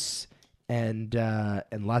of twists and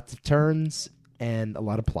lots of turns and a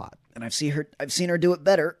lot of plot. And I've seen her do it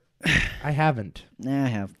better. I haven't. Yeah, I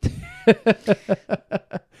have.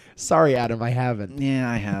 Sorry, Adam, I haven't. Yeah,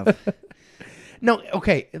 I have. No,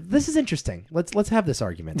 okay, this is interesting. Let's have this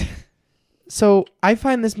argument. So I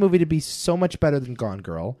find this movie to be so much better than Gone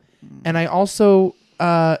Girl, and I also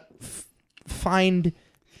find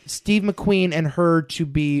Steve McQueen and her to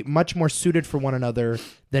be much more suited for one another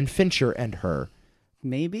than Fincher and her.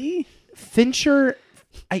 Maybe Fincher.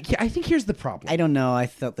 I think here's the problem. I don't know. I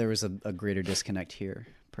thought there was a greater disconnect here,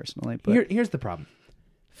 personally. But here's the problem.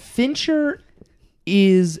 Fincher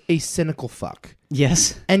is a cynical fuck.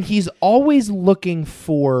 Yes, and he's always looking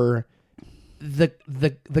for the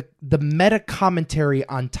meta commentary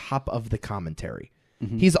on top of the commentary.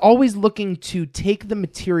 Mm-hmm. He's always looking to take the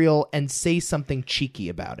material and say something cheeky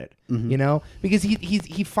about it, you know, because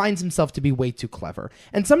he finds himself to be way too clever,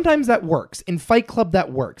 and sometimes that works. In Fight Club,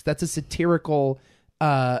 that works. That's a satirical,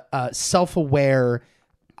 self-aware,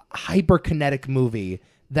 hyperkinetic movie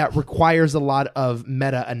that requires a lot of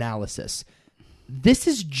meta analysis. This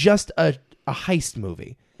is just a heist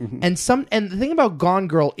movie. And the thing about Gone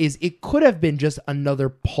Girl is it could have been just another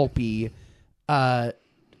pulpy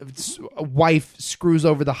wife screws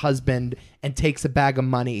over the husband and takes a bag of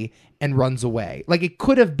money and runs away. Like, it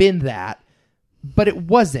could have been that, but it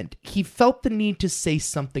wasn't. He felt the need to say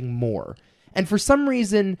something more. And for some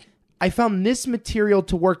reason, I found this material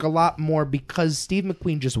to work a lot more because Steve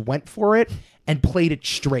McQueen just went for it and played it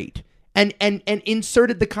straight. And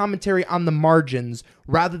inserted the commentary on the margins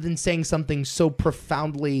rather than saying something so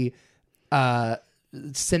profoundly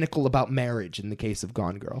cynical about marriage in the case of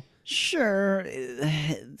Gone Girl. Sure.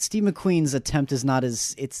 Steve McQueen's attempt is not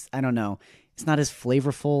as, I don't know, it's not as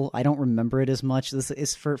flavorful. I don't remember it as much. This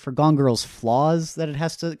is for Gone Girl's flaws that it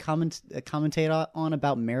has to commentate on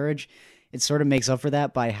about marriage. It sort of makes up for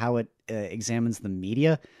that by how it examines the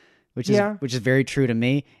media, which is very true to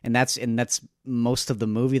me, and that's most of the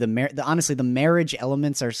movie. Honestly, the marriage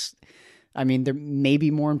elements are, I mean, they're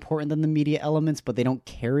maybe more important than the media elements, but they don't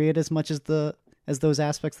carry it as much as those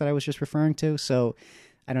aspects that I was just referring to. So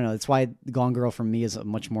I don't know. That's why Gone Girl for me is a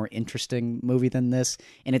much more interesting movie than this,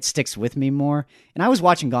 and it sticks with me more. And I was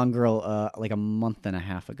watching Gone Girl like a month and a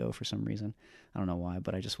half ago for some reason. I don't know why,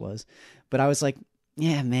 but I just was. But I was like,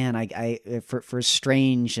 yeah, man, I for as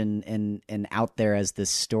strange and out there as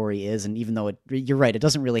this story is, and even though you're right, it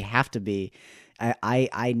doesn't really have to be.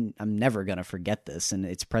 I'm never gonna forget this, and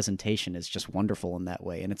its presentation is just wonderful in that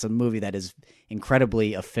way, and it's a movie that is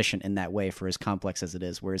incredibly efficient in that way for as complex as it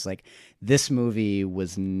is. Whereas, like, this movie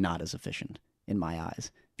was not as efficient in my eyes.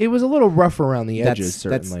 It was a little rough around the edges,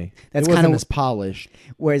 certainly. That's it wasn't kind of as polished.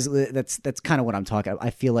 Whereas that's kind of what I'm talking about. I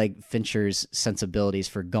feel like Fincher's sensibilities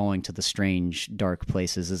for going to the strange, dark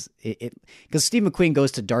places is it because Steve McQueen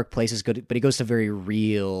goes to dark places, but he goes to very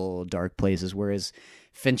real dark places. Whereas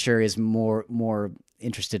Fincher is more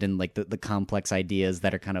interested in like the complex ideas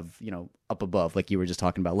that are kind of, you know, up above, like you were just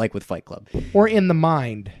talking about, like with Fight Club, or in the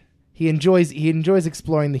mind. He enjoys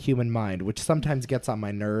exploring the human mind, which sometimes gets on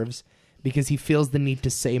my nerves, because he feels the need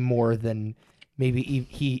to say more than maybe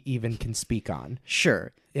he even can speak on.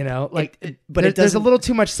 Sure. You know, like, but there's a little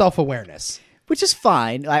too much self-awareness. Which is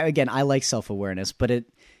fine. I like self-awareness, but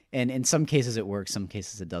and in some cases it works, some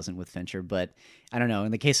cases it doesn't with Fincher. But I don't know.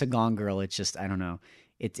 In the case of Gone Girl, it's just, I don't know.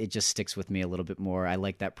 It just sticks with me a little bit more. I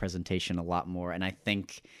like that presentation a lot more. And I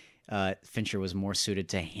think Fincher was more suited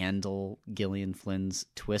to handle Gillian Flynn's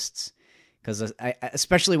twists. Because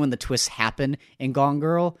especially when the twists happen in Gone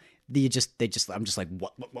Girl, I'm just like,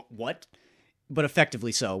 what? But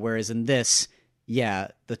effectively so. Whereas in this, yeah,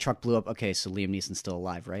 the truck blew up. Okay, so Liam Neeson's still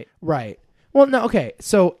alive, right? Right. Well, no, okay,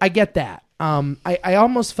 so I get that. I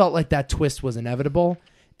almost felt like that twist was inevitable,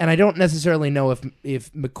 and I don't necessarily know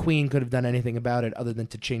if McQueen could have done anything about it other than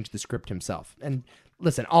to change the script himself. And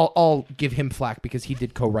listen, I'll give him flack because he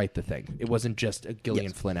did co-write the thing. It wasn't just a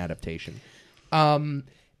Gillian Flynn adaptation. I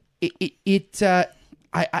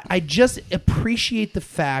just appreciate the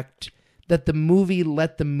fact that the movie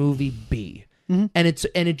let the movie be, and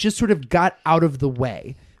it just sort of got out of the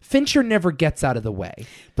way. Fincher never gets out of the way,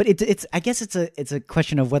 but it's I guess it's a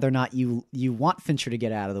question of whether or not you want Fincher to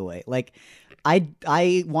get out of the way. Like,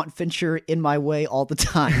 I want Fincher in my way all the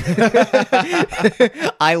time.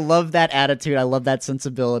 I love that attitude. I love that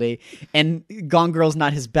sensibility. And Gone Girl's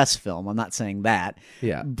not his best film. I'm not saying that.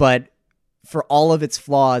 Yeah, but for all of its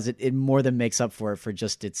flaws, it more than makes up for it for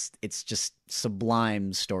just it's just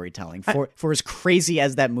sublime storytelling. For as crazy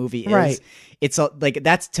as that movie is, right. It's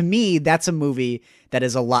to me that's a movie that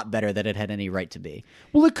is a lot better than it had any right to be.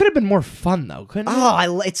 Well, it could have been more fun though, couldn't it?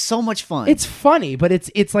 Oh, it's so much fun. It's funny, but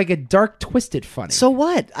it's like a dark, twisted funny. So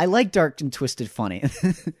what? I like dark and twisted funny.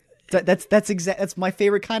 That's my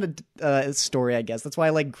favorite kind of story, I guess. That's why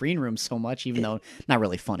I like Green Room so much, even though not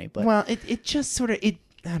really funny. But well, it just sort of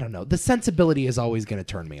I don't know. The sensibility is always going to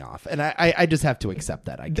turn me off, and I just have to accept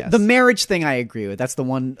that, I guess. The marriage thing, I agree with. That's the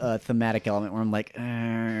one thematic element where I'm like,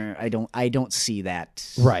 I don't see that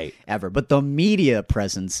right ever. But the media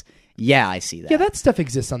presence, yeah, I see that. Yeah, that stuff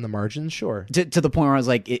exists on the margins, sure. To the point where I was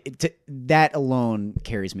like, that alone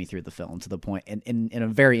carries me through the film to the point, in a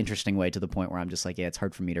very interesting way, to the point where I'm just like, yeah, it's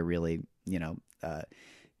hard for me to really,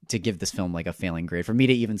 to give this film like a failing grade. For me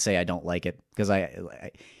to even say I don't like it, because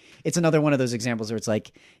it's another one of those examples where it's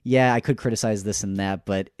like, yeah, I could criticize this and that,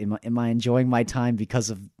 but am I enjoying my time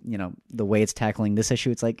because of, the way it's tackling this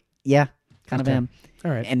issue? It's like, yeah, kind of am.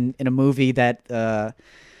 All right. And in a movie that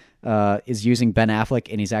is using Ben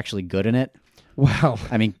Affleck and he's actually good in it. Wow.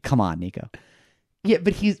 I mean, come on, Nico. Yeah,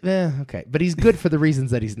 but he's okay. But he's good for the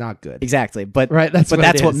reasons that he's not good. Exactly. But right, that's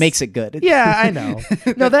what makes it good. Yeah, I know.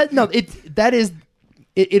 That is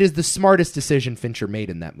it is the smartest decision Fincher made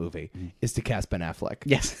in that movie is to cast Ben Affleck.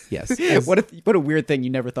 Yes. Yes. What a weird thing you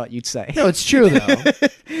never thought you'd say. No, it's true though,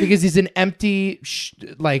 because he's an empty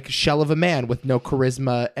shell of a man with no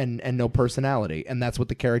charisma and no personality, and that's what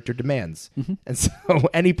the character demands. And so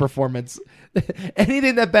any performance,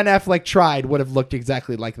 anything that Ben Affleck tried would have looked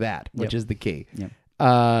exactly like that, which is the key. Yep.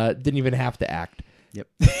 Didn't even have to act. Yep.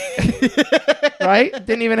 Right?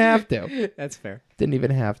 Didn't even have to. That's fair. Didn't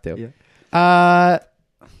even have to. Yeah.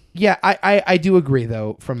 Yeah, I do agree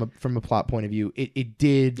though from a plot point of view. It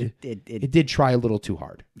did try a little too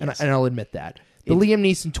hard, and I'll admit that the Liam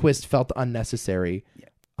Neeson twist felt unnecessary.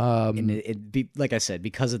 And like I said,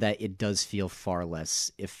 because of that, it does feel far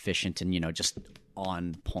less efficient and just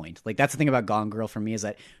on point. Like that's the thing about Gone Girl for me, is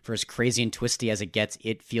that for as crazy and twisty as it gets,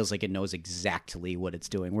 it feels like it knows exactly what it's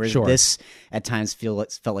doing. Whereas this at times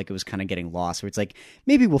felt like it was kind of getting lost. Where it's like,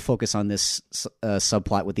 maybe we'll focus on this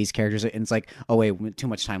subplot with these characters, and it's like, oh wait, too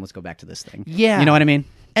much time. Let's go back to this thing. Yeah, you know what I mean.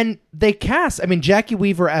 And they cast. I mean, Jackie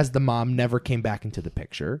Weaver as the mom never came back into the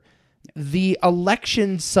picture. The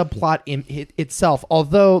election subplot itself,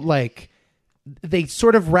 although like they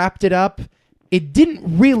sort of wrapped it up, it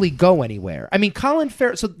didn't really go anywhere. I mean, Colin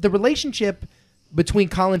Farrell. So the relationship between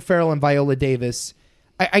Colin Farrell and Viola Davis,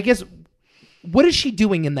 I guess, what is she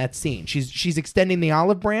doing in that scene? She's extending the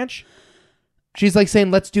olive branch. She's like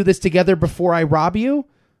saying, "Let's do this together before I rob you."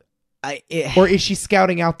 Or is she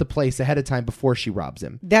scouting out the place ahead of time before she robs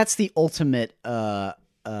him? That's the ultimate.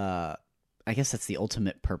 I guess that's the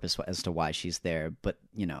ultimate purpose as to why she's there. But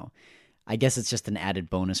I guess it's just an added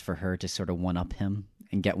bonus for her to sort of one up him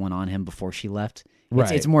and get one on him before she left.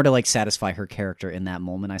 Right. It's more to like satisfy her character in that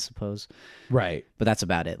moment, I suppose. Right. But that's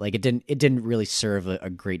about it. Like it didn't really serve a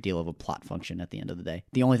great deal of a plot function at the end of the day.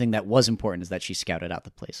 The only thing that was important is that she scouted out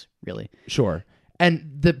the place, really. Sure.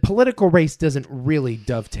 And the political race doesn't really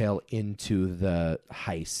dovetail into the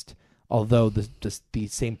heist, although the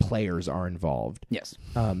same players are involved. Yes.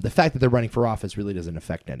 The fact that they're running for office really doesn't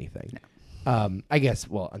affect anything. No. I guess,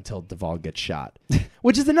 well, until Duvall gets shot,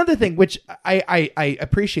 which is another thing, which I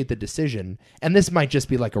appreciate the decision, and this might just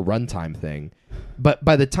be like a runtime thing, but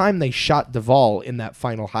by the time they shot Duvall in that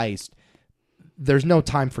final heist, there's no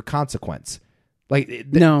time for consequence. Like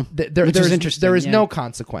there's interesting. There is no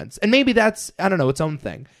consequence, and maybe that's, I don't know, its own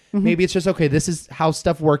thing. Mm-hmm. Maybe it's just, okay, this is how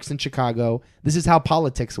stuff works in Chicago. This is how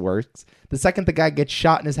politics works. The second the guy gets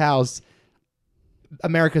shot in his house,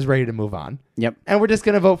 America's ready to move on. Yep. And we're just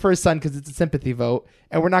going to vote for his son because it's a sympathy vote,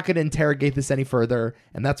 and we're not going to interrogate this any further.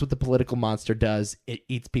 And that's what the political monster does. It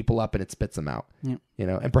eats people up and it spits them out. Yep.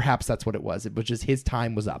 And perhaps that's what it was. It was just his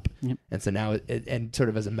time was up. Yep. And so now and sort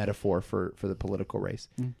of as a metaphor for the political race.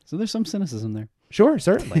 So there's some cynicism there. Sure,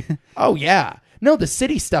 certainly. Oh, yeah. No, the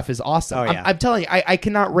city stuff is awesome. Oh, yeah. I'm telling you, I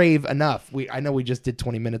cannot rave enough. I know we just did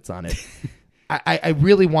 20 minutes on it. I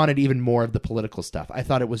really wanted even more of the political stuff. I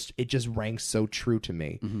thought it just rang so true to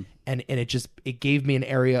me. Mm-hmm. And it gave me an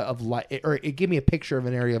area of life, or it gave me a picture of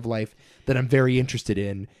an area of life that I'm very interested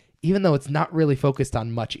in, even though it's not really focused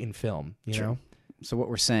on much in film, you know? So what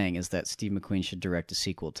we're saying is that Steve McQueen should direct a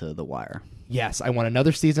sequel to The Wire. Yes, I want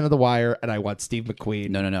another season of The Wire, and I want Steve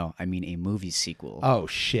McQueen. No. I mean a movie sequel. Oh,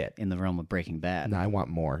 shit. In the realm of Breaking Bad. No, I want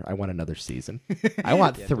more. I want another season. I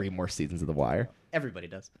want 3 more seasons of The Wire. Everybody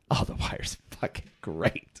does. Oh, The Wire's fucking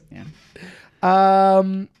great. Yeah.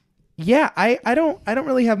 Yeah, I don't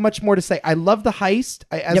really have much more to say. I love the heist.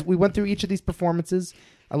 As we went through each of these performances,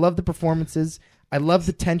 I love the performances. I love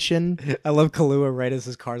the tension. I love Kahlua right as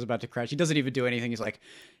his car's about to crash. He doesn't even do anything. He's like,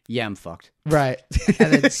 yeah, I'm fucked. Right.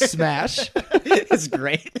 And then smash. It's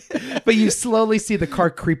great. But you slowly see the car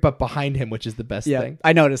creep up behind him, which is the best thing.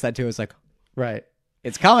 I noticed that too. It's like, right.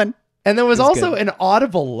 It's coming. And there was also an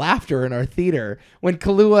audible laughter in our theater when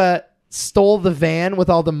Kahlua stole the van with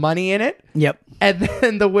all the money in it. Yep. And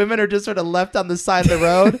then the women are just sort of left on the side of the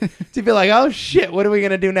road to be like, oh shit, what are we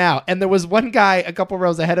going to do now? And there was one guy a couple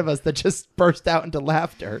rows ahead of us that just burst out into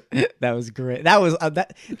laughter. That was great. That was,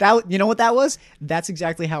 that you know what that was? That's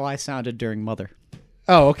exactly how I sounded during Mother.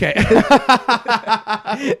 Oh, okay.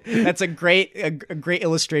 That's a great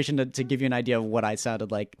illustration to give you an idea of what I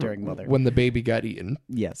sounded like during Mother. When the baby got eaten.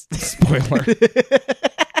 Yes. Spoiler.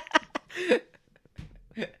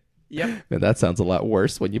 Yep. Man, that sounds a lot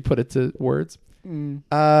worse when you put it to words.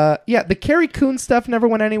 Yeah, the Carrie Coon stuff never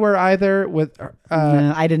went anywhere either. With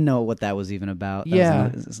I didn't know what that was even about.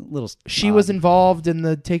 That was a little. She was involved in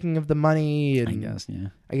the taking of the money,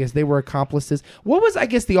 and I guess they were accomplices. What was, I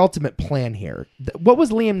guess, the ultimate plan here? What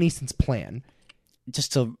was Liam Neeson's plan?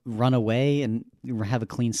 Just to run away and have a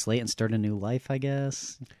clean slate and start a new life, I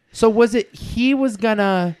guess. So was it he was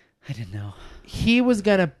gonna? I didn't know. He was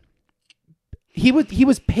gonna he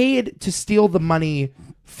was paid to steal the money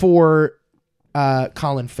for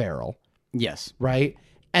Colin Farrell, Yes. right?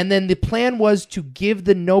 And then the plan was to give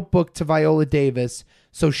the notebook to Viola Davis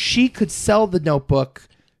so she could sell the notebook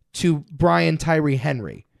to Brian Tyree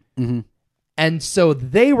Henry. Mm-hmm. And so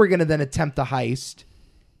they were going to then attempt the heist.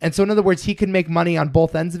 And so, in other words, he could make money on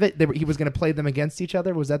both ends of it. He was going to play them against each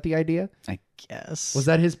other. Was that the idea? I guess. Was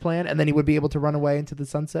that his plan? And then he would be able to run away into the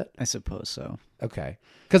sunset? I suppose so. Okay.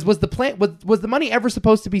 Because was the plan was the money ever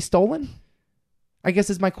supposed to be stolen? I guess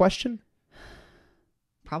is my question.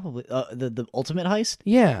 Probably. The ultimate heist?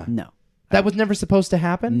 Yeah. No. That was never supposed to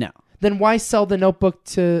happen? No. Then why sell the notebook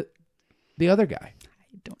to the other guy?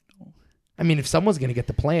 I don't know. I mean, if someone's going to get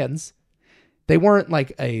the plans, they weren't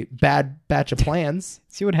like a bad batch of plans.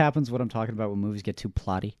 See what happens when I'm talking about when movies get too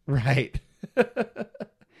plotty? Right.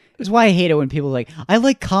 That's why I hate it when people are like, I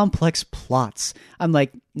like complex plots. I'm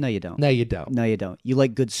like, no, you don't. No, you don't. No, you don't. You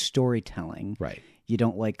like good storytelling. Right. You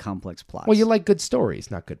don't like complex plots. Well, you like good stories,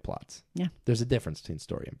 not good plots. Yeah. There's a difference between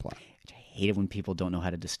story and plot. I hate it when people don't know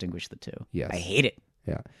how to distinguish the two. Yes. I hate it.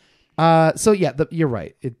 Yeah. So yeah, you're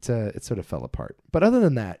right. It sort of fell apart. But other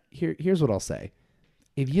than that, here's what I'll say.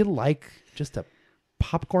 If you like just a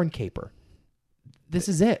popcorn caper, this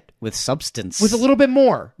is it. With substance. With a little bit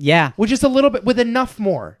more. Yeah. With just a little bit, with enough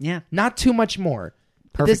more. Yeah. Not too much more.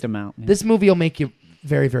 Perfect amount. Yeah. This movie will make you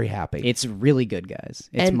very, very happy. It's really good, guys.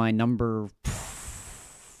 It's And- my number.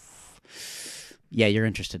 Yeah, you're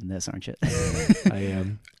interested in this, aren't you? I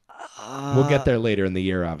am. We'll get there later in the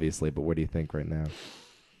year, obviously, but what do you think right now?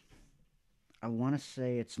 I want to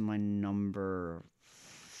say it's my number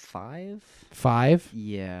 5. 5?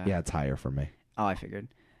 Yeah. Yeah, it's higher for me. Oh, I figured.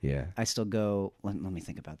 Yeah. I still go. Let me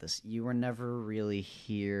think about this. You were never really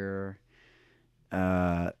here.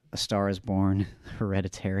 A Star is Born,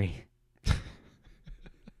 Hereditary.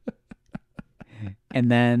 And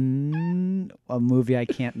then a movie I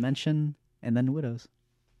can't mention, and then Widows.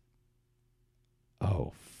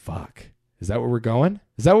 Oh, fuck. Is that where we're going?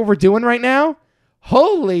 Is that what we're doing right now?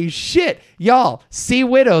 Holy shit. Y'all, see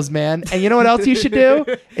Widows, man. And you know what else you should do?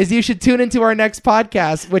 Is you should tune into our next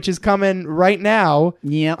podcast, which is coming right now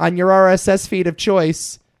Yep. on your RSS feed of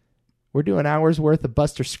choice. We're doing hours worth of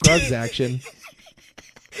Buster Scruggs action.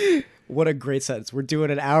 What a great sentence. We're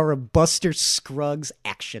doing an hour of Buster Scruggs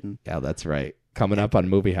action. Yeah, that's right. Coming up on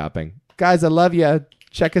Movie Hopping. Guys, I love you.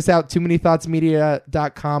 Check us out,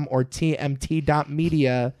 toomanythoughtsmedia.com or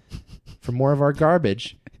tmt.media for more of our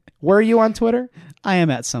garbage. Where are you on Twitter? I am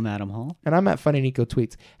at some Adam Hall. And I'm at Funny Nico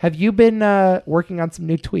Tweets. Have you been working on some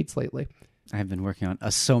new tweets lately? I have been working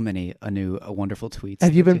on so many wonderful tweets.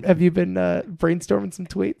 Have you been brainstorming some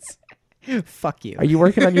tweets? Fuck you. Are you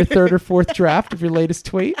working on your third or fourth draft of your latest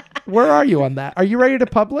tweet? Where are you on that? Are you ready to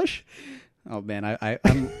publish? Oh man,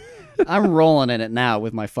 I'm rolling in it now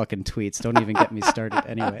with my fucking tweets. Don't even get me started.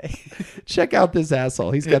 Anyway, Check out this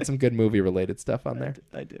asshole. He's got some good movie related stuff on there.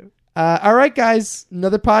 I do. All right, guys.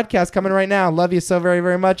 Another podcast coming right now. Love you so very,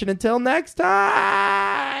 very much. And until next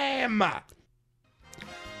time.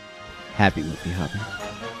 Happy movie hopping.